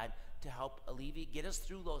before God to help get us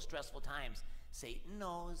through those stressful times. Satan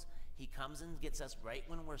knows. He comes and gets us right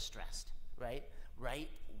when we're stressed, right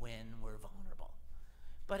when we're vulnerable.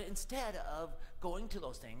 But instead of going to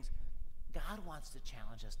those things, God wants to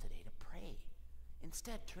challenge us today to pray.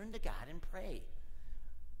 Instead, turn to God and pray.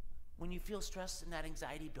 When you feel stress and that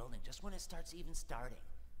anxiety building, just when it starts even starting,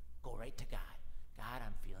 go right to God. God,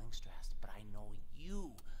 I'm feeling stressed, but I know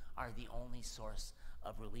you are the only source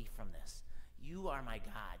of relief from this. You are my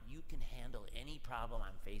God. You can handle any problem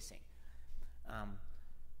I'm facing.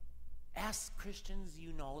 Ask Christians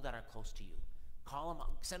you know that are close to you. Call them,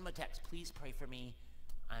 send them a text. Please pray for me.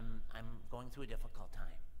 I'm going through a difficult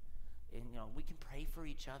time. And, we can pray for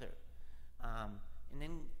each other. And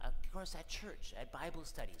then, of course, at church, at Bible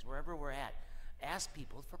studies, wherever we're at, ask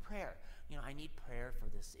people for prayer. I need prayer for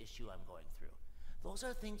this issue I'm going through. Those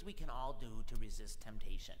are things we can all do to resist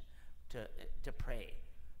temptation, to pray.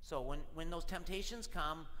 So when those temptations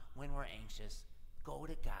come, when we're anxious, go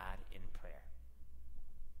to God in prayer.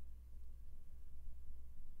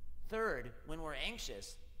 Third, when we're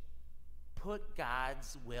anxious, put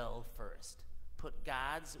God's will first. Put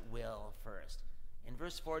God's will first. In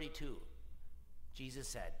verse 42, Jesus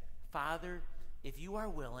said, Father, if you are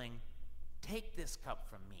willing, take this cup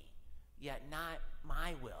from me, yet not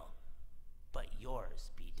my will, but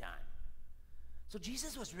yours be done. So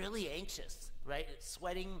Jesus was really anxious, right?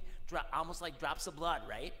 Sweating, almost like drops of blood,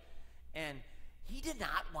 right? And he did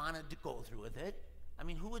not want to go through with it. I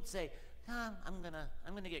mean, who would say, I'm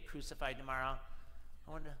gonna get crucified tomorrow.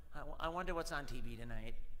 I wonder what's on TV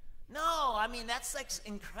tonight. No, I mean, that's like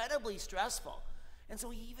incredibly stressful. And so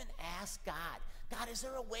he even asked God, is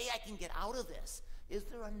there a way I can get out of this? Is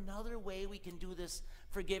there another way we can do this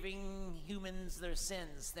forgiving humans their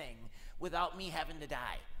sins thing without me having to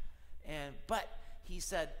die? But he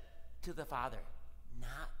said to the Father,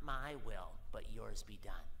 not my will, but yours be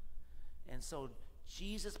done. And so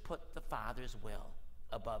Jesus put the Father's will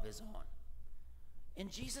above his own.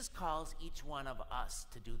 And Jesus calls each one of us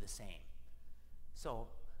to do the same. So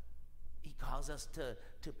he calls us to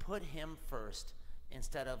put him first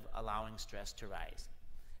instead of allowing stress to rise.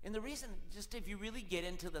 And the reason, just if you really get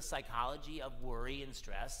into the psychology of worry and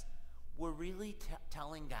stress, we're really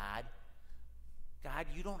telling God,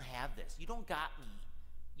 you don't have this. You don't got me.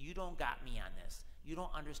 You don't got me on this. You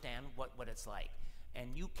don't understand what it's like.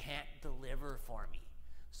 And you can't deliver for me.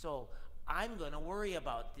 So I'm going to worry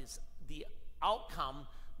about the outcome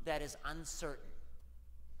that is uncertain.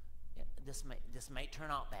 This might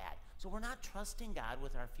turn out bad. So we're not trusting God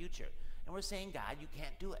with our future. And we're saying, God, you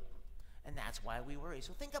can't do it. And that's why we worry.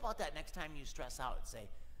 So think about that next time you stress out and say,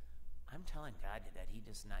 I'm telling God that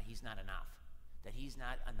he's not enough. That he's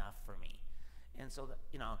not enough for me. And so,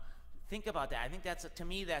 think about that. I think to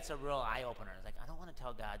me, that's a real eye-opener. It's like, I don't want to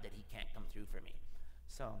tell God that he can't come through for me.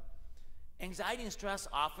 So anxiety and stress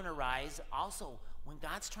often arise also when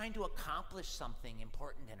God's trying to accomplish something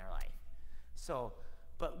important in our life. So,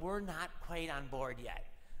 but we're not quite on board yet.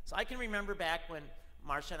 So I can remember back when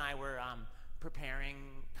Marcia and I were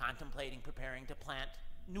contemplating preparing to plant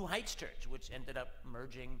New Heights Church, which ended up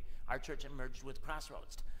our church merged with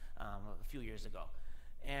CROSSROADS a few years ago.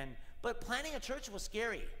 But planting a church was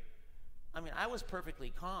scary. I mean, I was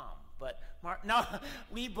perfectly calm, but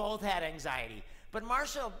we both had anxiety. But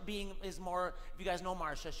Marcia is more, if you guys know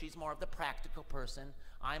Marcia, she's more of the practical person.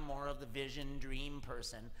 I'm more of the vision, dream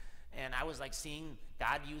person. And I was like seeing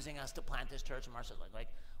God using us to plant this church, and Marcia's like,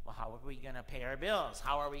 well, how are we going to pay our bills?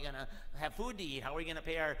 How are we going to have food to eat? How are we going to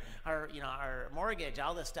pay our mortgage,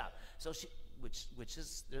 all this stuff? So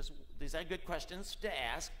these are good questions to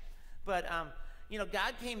ask. But,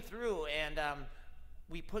 God came through, and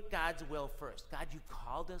we put God's will first. God, you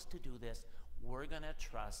called us to do this. We're going to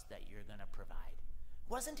trust that you're going to provide.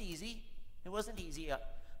 It wasn't easy.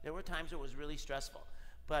 There were times it was really stressful,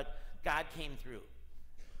 but God came through.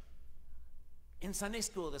 In Sunday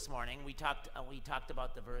school this morning, we talked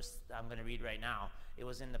about the verse I'm going to read right now. It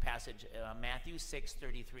was in the passage, Matthew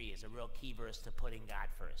 6:33 is a real key verse to putting God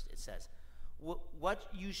first. It says, what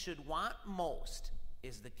you should want most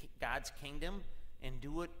is God's kingdom and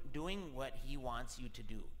doing what he wants you to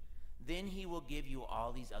do. Then he will give you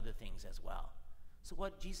all these other things as well. So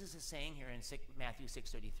what Jesus is saying here in Matthew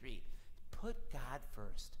 6:33, put God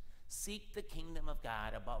first. Seek the kingdom of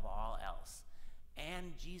God above all else.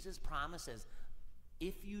 And Jesus promises,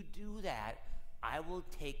 if you do that, I will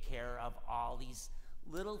take care of all these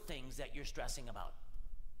little things that you're stressing about.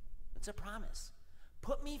 It's a promise.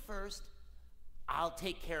 Put me first, I'll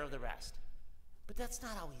take care of the rest. But that's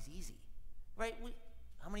not always easy, right?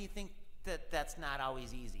 How many think that that's not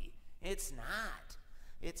always easy? It's not.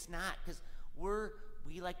 It's not, because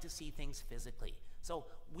we like to see things physically. So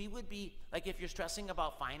we would be, like if you're stressing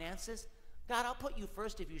about finances, God, I'll put you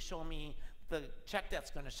first if you show me the check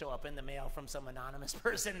that's going to show up in the mail from some anonymous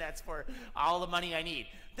person that's for all the money I need.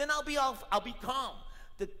 Then I'll be calm.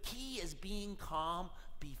 The key is being calm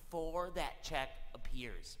before that check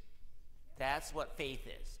appears. That's what faith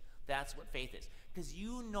is. That's what faith is. Because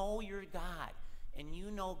you know you're God, and you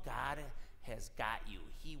know God has got you.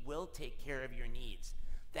 He will take care of your needs.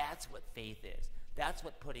 That's what faith is. That's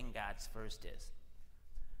what putting God's first is.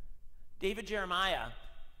 David Jeremiah,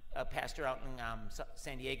 a pastor out in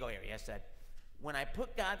San Diego area, said, when I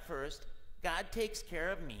put God first, God takes care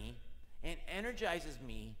of me and energizes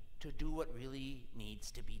me to do what really needs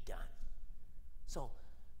to be done. So,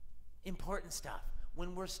 important stuff.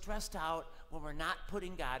 When we're stressed out, when we're not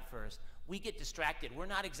putting God first, we get distracted. We're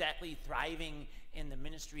not exactly thriving in the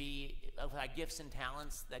ministry of our gifts and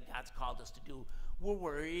talents that God's called us to do. We're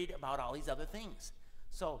worried about all these other things.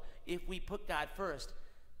 So if we put God first,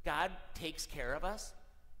 God takes care of us,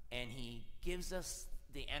 and he gives us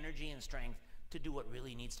the energy and strength to do what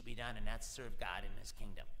really needs to be done, and that's serve God in his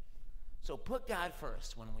kingdom. So put God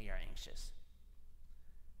first when we are anxious.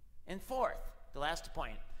 And fourth, the last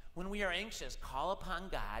point, when we are anxious, call upon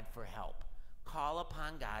God for help. Call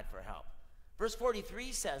upon God for help. Verse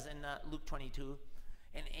 43 says in Luke 22,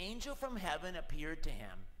 an angel from heaven appeared to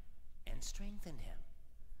him and strengthened him.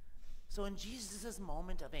 So in Jesus'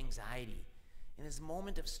 moment of anxiety, in his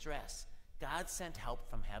moment of stress, God sent help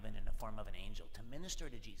from heaven in the form of an angel to minister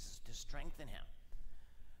to Jesus, to strengthen him.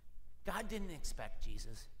 God didn't expect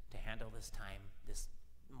Jesus to handle this time, this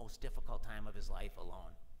most difficult time of his life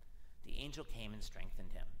alone. The angel came and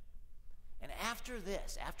strengthened him. And after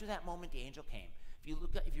this, after that moment, the angel came.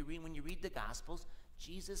 When you read the Gospels,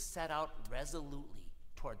 Jesus set out resolutely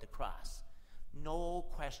toward the cross. No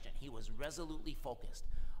question. He was resolutely focused.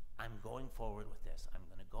 I'm going forward with this. I'm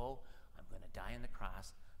going to go. I'm going to die on the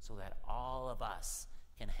cross so that all of us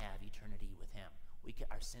can have eternity with him.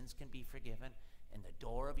 Our sins can be forgiven, and the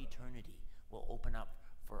door of eternity will open up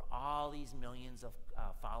for all these millions of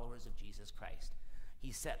followers of Jesus Christ.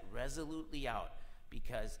 He set resolutely out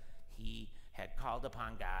because he had called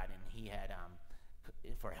upon God, and he had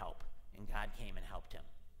for help, and God came and helped him.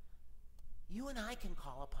 You and I can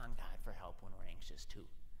call upon God for help when we're anxious too.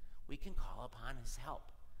 We can call upon his help.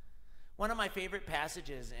 One of my favorite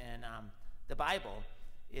passages in the Bible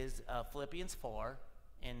is Philippians 4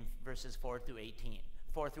 in verses 4 through 8.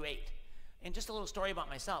 And just a little story about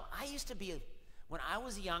myself. When I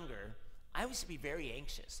was younger, I used to be very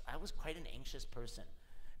anxious. I was quite an anxious person.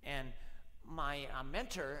 And my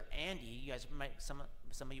mentor, Andy, you guys some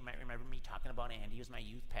of you might remember me talking about Andy. He was my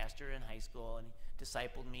youth pastor in high school, and he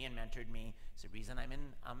discipled me and mentored me. It's the reason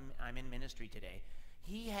I'm in ministry today.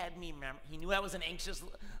 He had me. He knew I was an anxious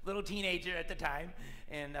little teenager at the time,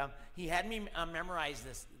 and he had me memorize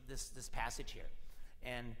this passage here.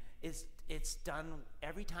 And it's done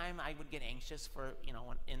every time I would get anxious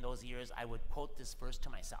in those years. I would quote this verse to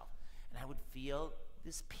myself, and I would feel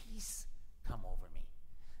this peace come over me.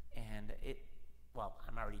 And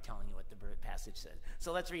I'm already telling you what the passage says.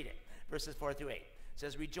 So let's read it. Verses 4 through 8. It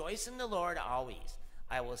says, rejoice in the Lord always.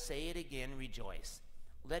 I will say it again, rejoice.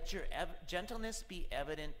 Let your gentleness be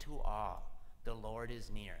evident to all. The Lord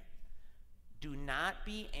is near. Do not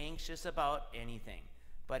be anxious about anything,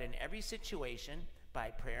 but in every situation,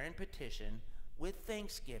 by prayer and petition, with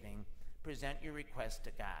thanksgiving, present your request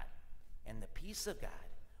to God. And the peace of God,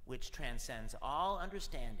 which transcends all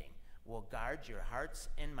understanding, will guard your hearts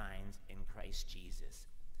and minds in Christ Jesus.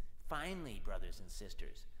 Finally, brothers and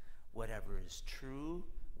sisters, whatever is true,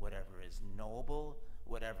 whatever is noble,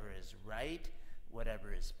 whatever is right,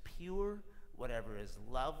 whatever is pure, whatever is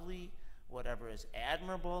lovely, whatever is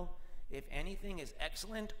admirable, if anything is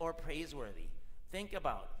excellent or praiseworthy, think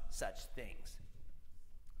about such things.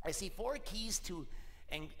 I see 4 keys to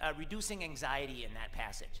reducing anxiety in that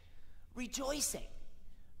passage. Rejoicing.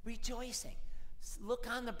 Rejoicing. Look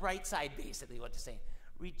on the bright side, basically, what to say.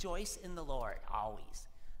 Rejoice in the Lord always.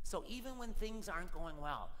 So even when things aren't going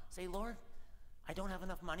well, say, Lord, I don't have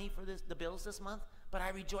enough money for the bills this month, but I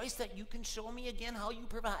rejoice that you can show me again how you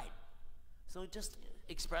provide. So just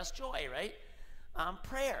express joy, right?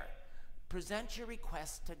 Prayer. Present your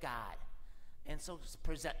request to God. And so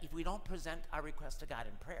if we don't present our request to God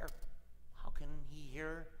in prayer, how can he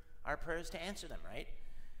hear our prayers to answer them, right?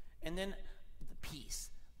 And then the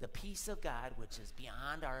peace of God, which is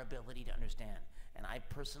beyond our ability to understand. And I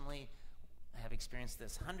personally have experienced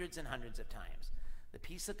this hundreds and hundreds of times. The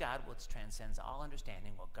peace of God, which transcends all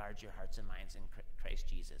understanding, will guard your hearts and minds in Christ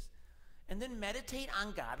Jesus. And then meditate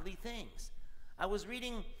on godly things. I was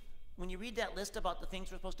reading, when you read that list about the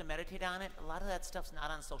things we're supposed to meditate on, a lot of that stuff's not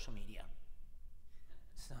on social media.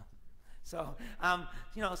 So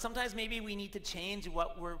sometimes maybe we need to change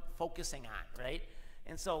what we're focusing on, right?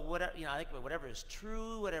 And so whatever is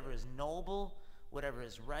true, whatever is noble, whatever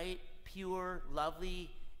is right, pure,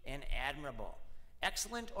 lovely, and admirable,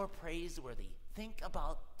 excellent or praiseworthy. Think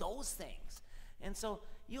about those things. And so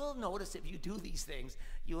you'll notice if you do these things,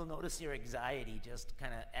 you'll notice your anxiety just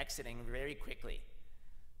kind of exiting very quickly.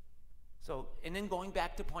 So, and then going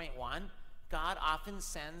back to point 1, God often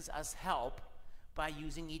sends us help by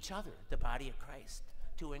using each other, the body of Christ,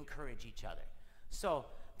 to encourage each other. So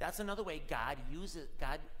that's another way God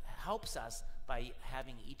helps us by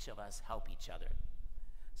having each of us help each other.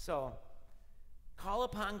 So call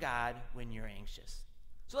upon God when you're anxious.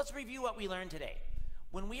 So let's review what we learned today.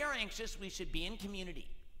 When we are anxious, we should be in community.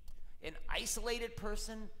 An isolated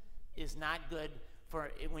person is not good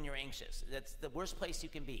for when you're anxious. That's the worst place you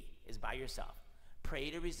can be, is by yourself. Pray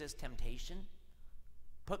to resist temptation.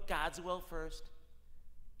 Put God's will first,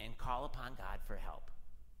 and call upon God for help.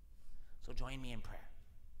 So join me in prayer.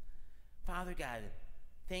 Father God,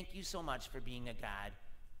 thank you so much for being a God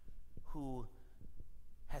who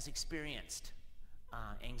has experienced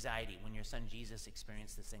anxiety. When your son Jesus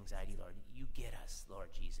experienced this anxiety, Lord, you get us, Lord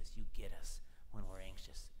Jesus. You get us when we're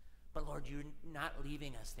anxious. But Lord, you're not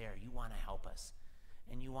leaving us there. You want to help us.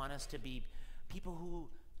 And you want us to be people who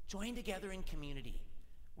join together in community.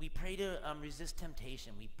 We pray to resist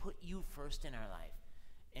temptation. We put you first in our life.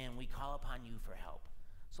 And we call upon you for help.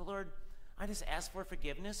 So Lord, I just ask for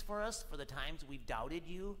forgiveness for us for the times we've doubted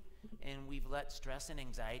you and we've let stress and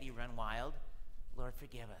anxiety run wild. Lord,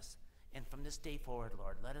 forgive us. And from this day forward,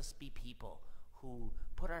 Lord, let us be people who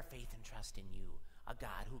put our faith and trust in you, a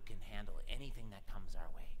God who can handle anything that comes our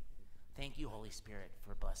way. Thank you, Holy Spirit,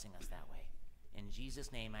 for blessing us that way. In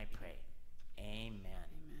Jesus' name I pray. Amen.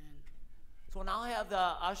 Amen. So now I have the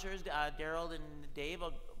ushers, Daryl and Dave,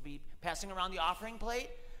 will be passing around the offering plate.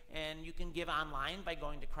 And you can give online by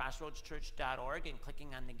going to crossroadschurch.org and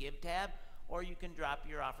clicking on the Give tab, or you can drop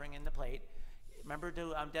your offering in the plate. Remember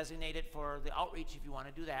to designate it for the outreach if you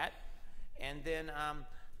want to do that. And then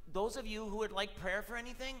those of you who would like prayer for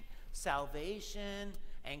anything, salvation,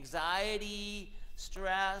 anxiety,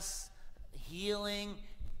 stress, healing,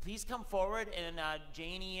 please come forward, and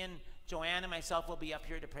Janie and Joanne and myself will be up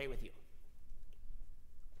here to pray with you.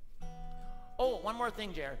 Oh, one more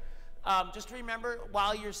thing, Jared. Just remember,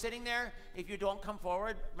 while you're sitting there, if you don't come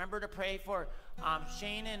forward, remember to pray for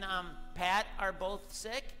Shane and Pat are both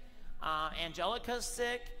sick. Angelica's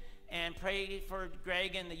sick. And pray for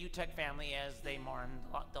Greg and the UTEC family as they mourn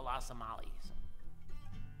the loss of Molly.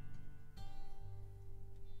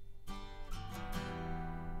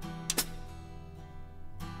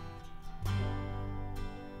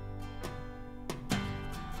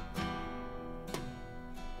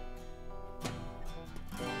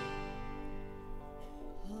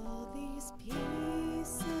 All these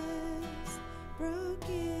pieces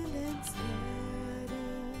broken and scattered,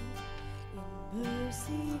 in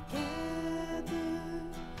mercy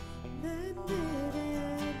gathered, mended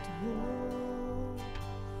and whole,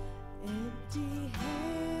 empty-handed,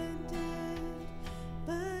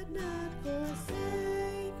 but not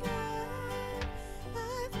forsaken.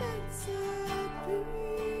 I've been set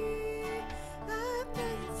free. I've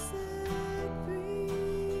been set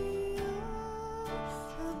free.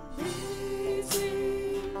 Oh,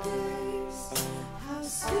 amazing grace, how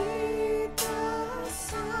sweet the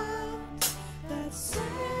sound that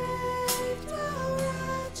saved a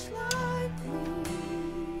wretch like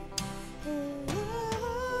me.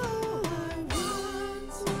 Oh, I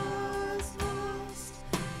once was lost,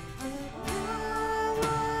 but now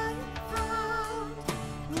I'm found.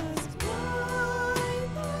 Was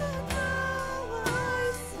blind, but now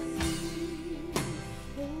I see.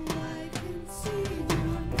 Oh, I can see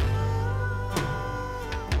you now.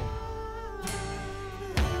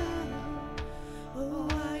 Oh,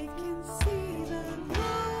 I can see the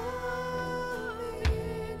love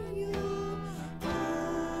in your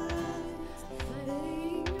eyes,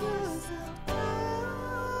 fingers above,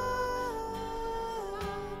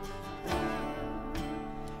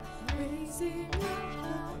 raising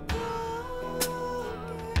up the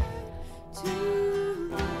broken to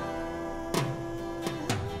life.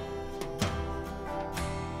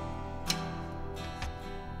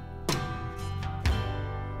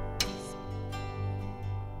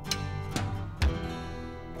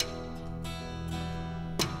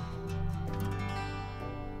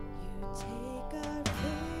 You take our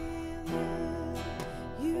failure,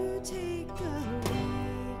 you take our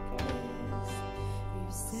weakness, you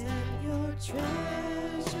send your treasure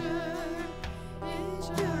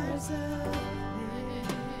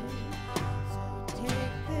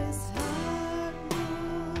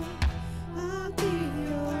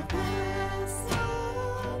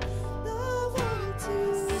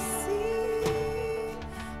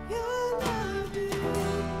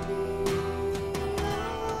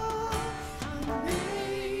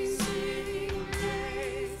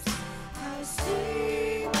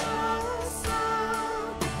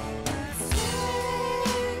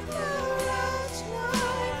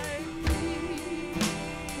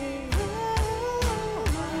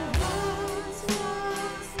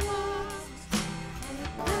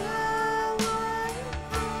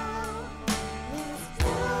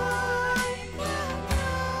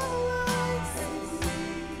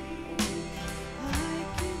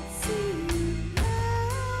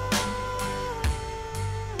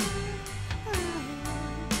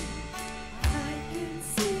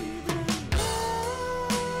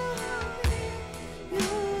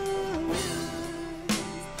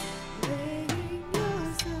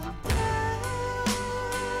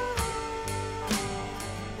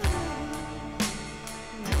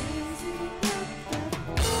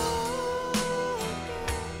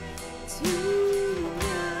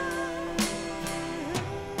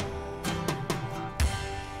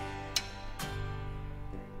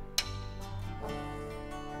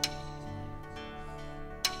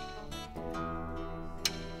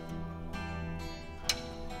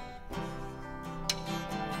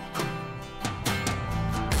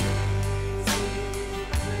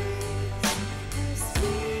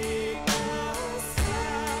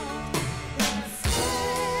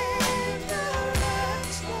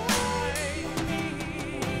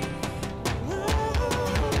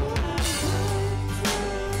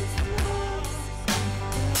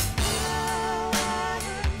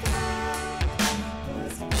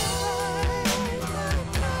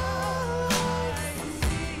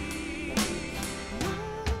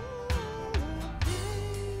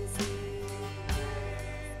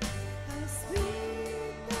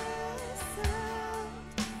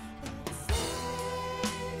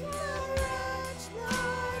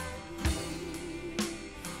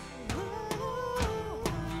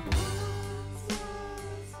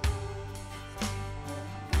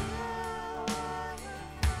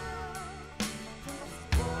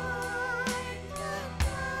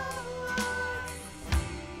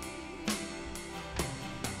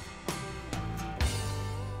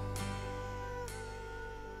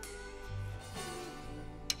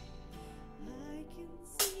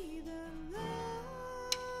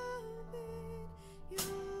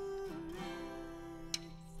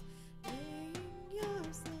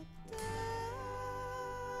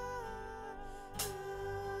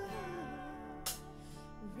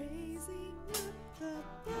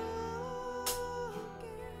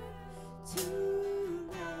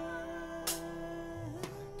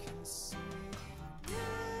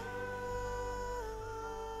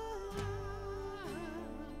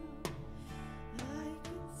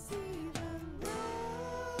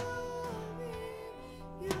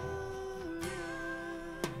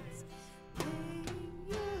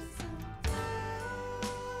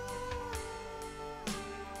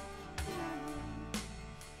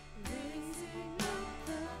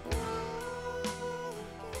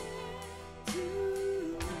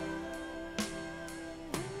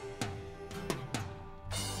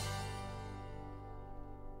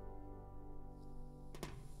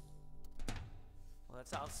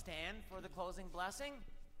let's all stand for the closing blessing.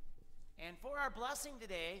 And for our blessing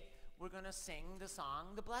today, we're going to sing the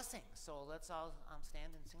song, The Blessing. So let's all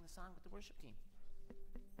stand and sing the song with the worship team.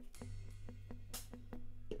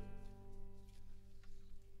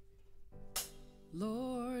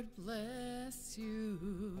 Lord bless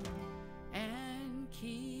you and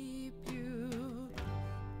keep you.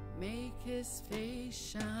 Make his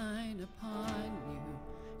face shine upon you.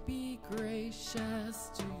 Be gracious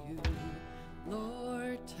to you.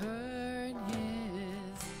 Lord, turn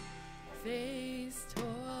his face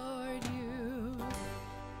toward you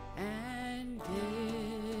and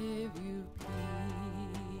give you peace.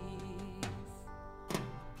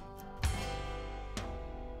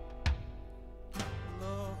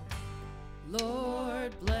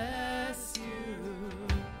 Lord bless you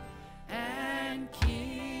and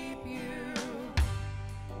keep you.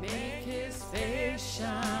 Make his face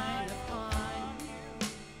shine upon you.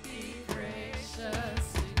 Be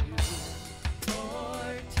gracious to you.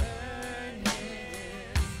 Lord, turn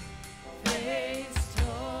his face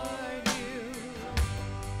toward you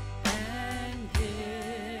and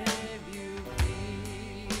give you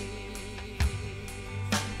peace.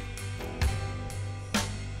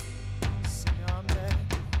 Sing amen.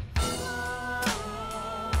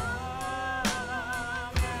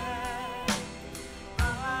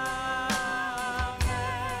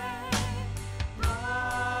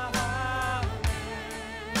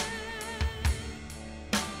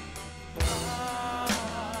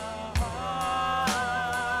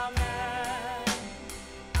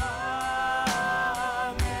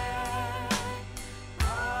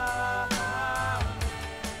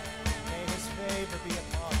 May his favor be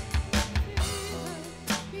upon you.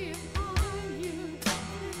 Be upon you,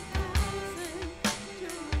 1,000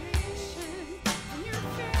 generations, and your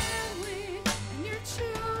family, and your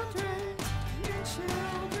children, and your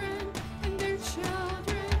children, and their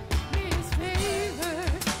children. May his favor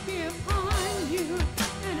be upon you,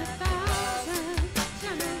 and 1,000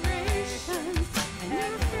 generations, and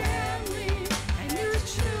your family, and your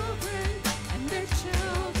children, and their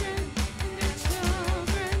children, and their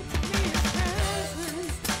children. May his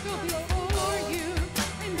presence go before you,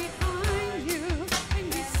 and behind you, and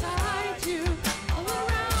beside you, all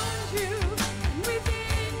around you, and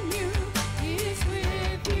within you. He is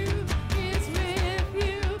with you, he is with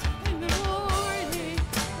you in the morning,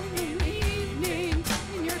 and in the evening,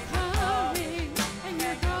 and you're coming, and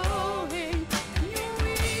you're going, and you're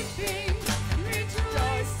weeping, and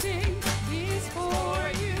rejoicing. He is for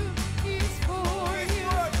you, he is for you,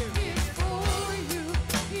 he is for you,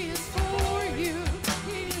 he is for you,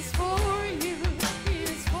 he is for you, he is for you, he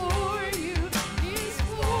is for you, he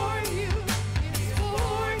is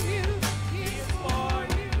for you, he is for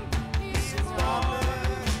you, he is for you.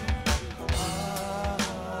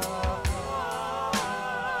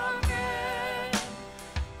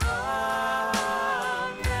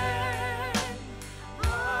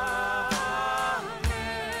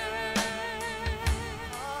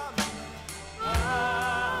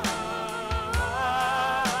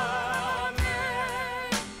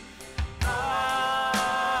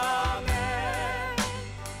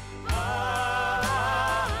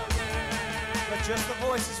 Let just the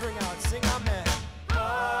voices ring out. Sing amen.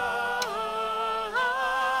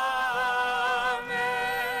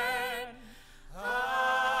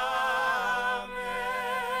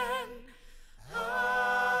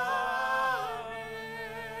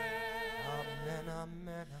 Amen,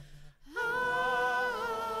 amen, amen.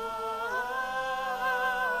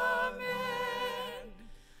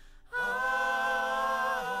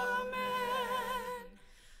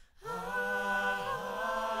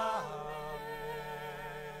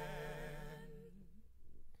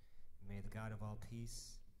 May the God of all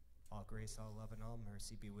peace, all grace, all love, and all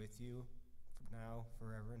mercy be with you from now,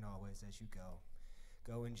 forever, and always as you go.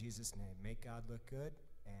 Go in Jesus' name. Make God look good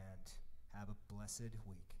and have a blessed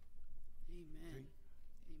week. Amen.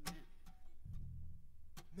 Amen.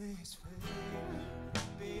 May his favor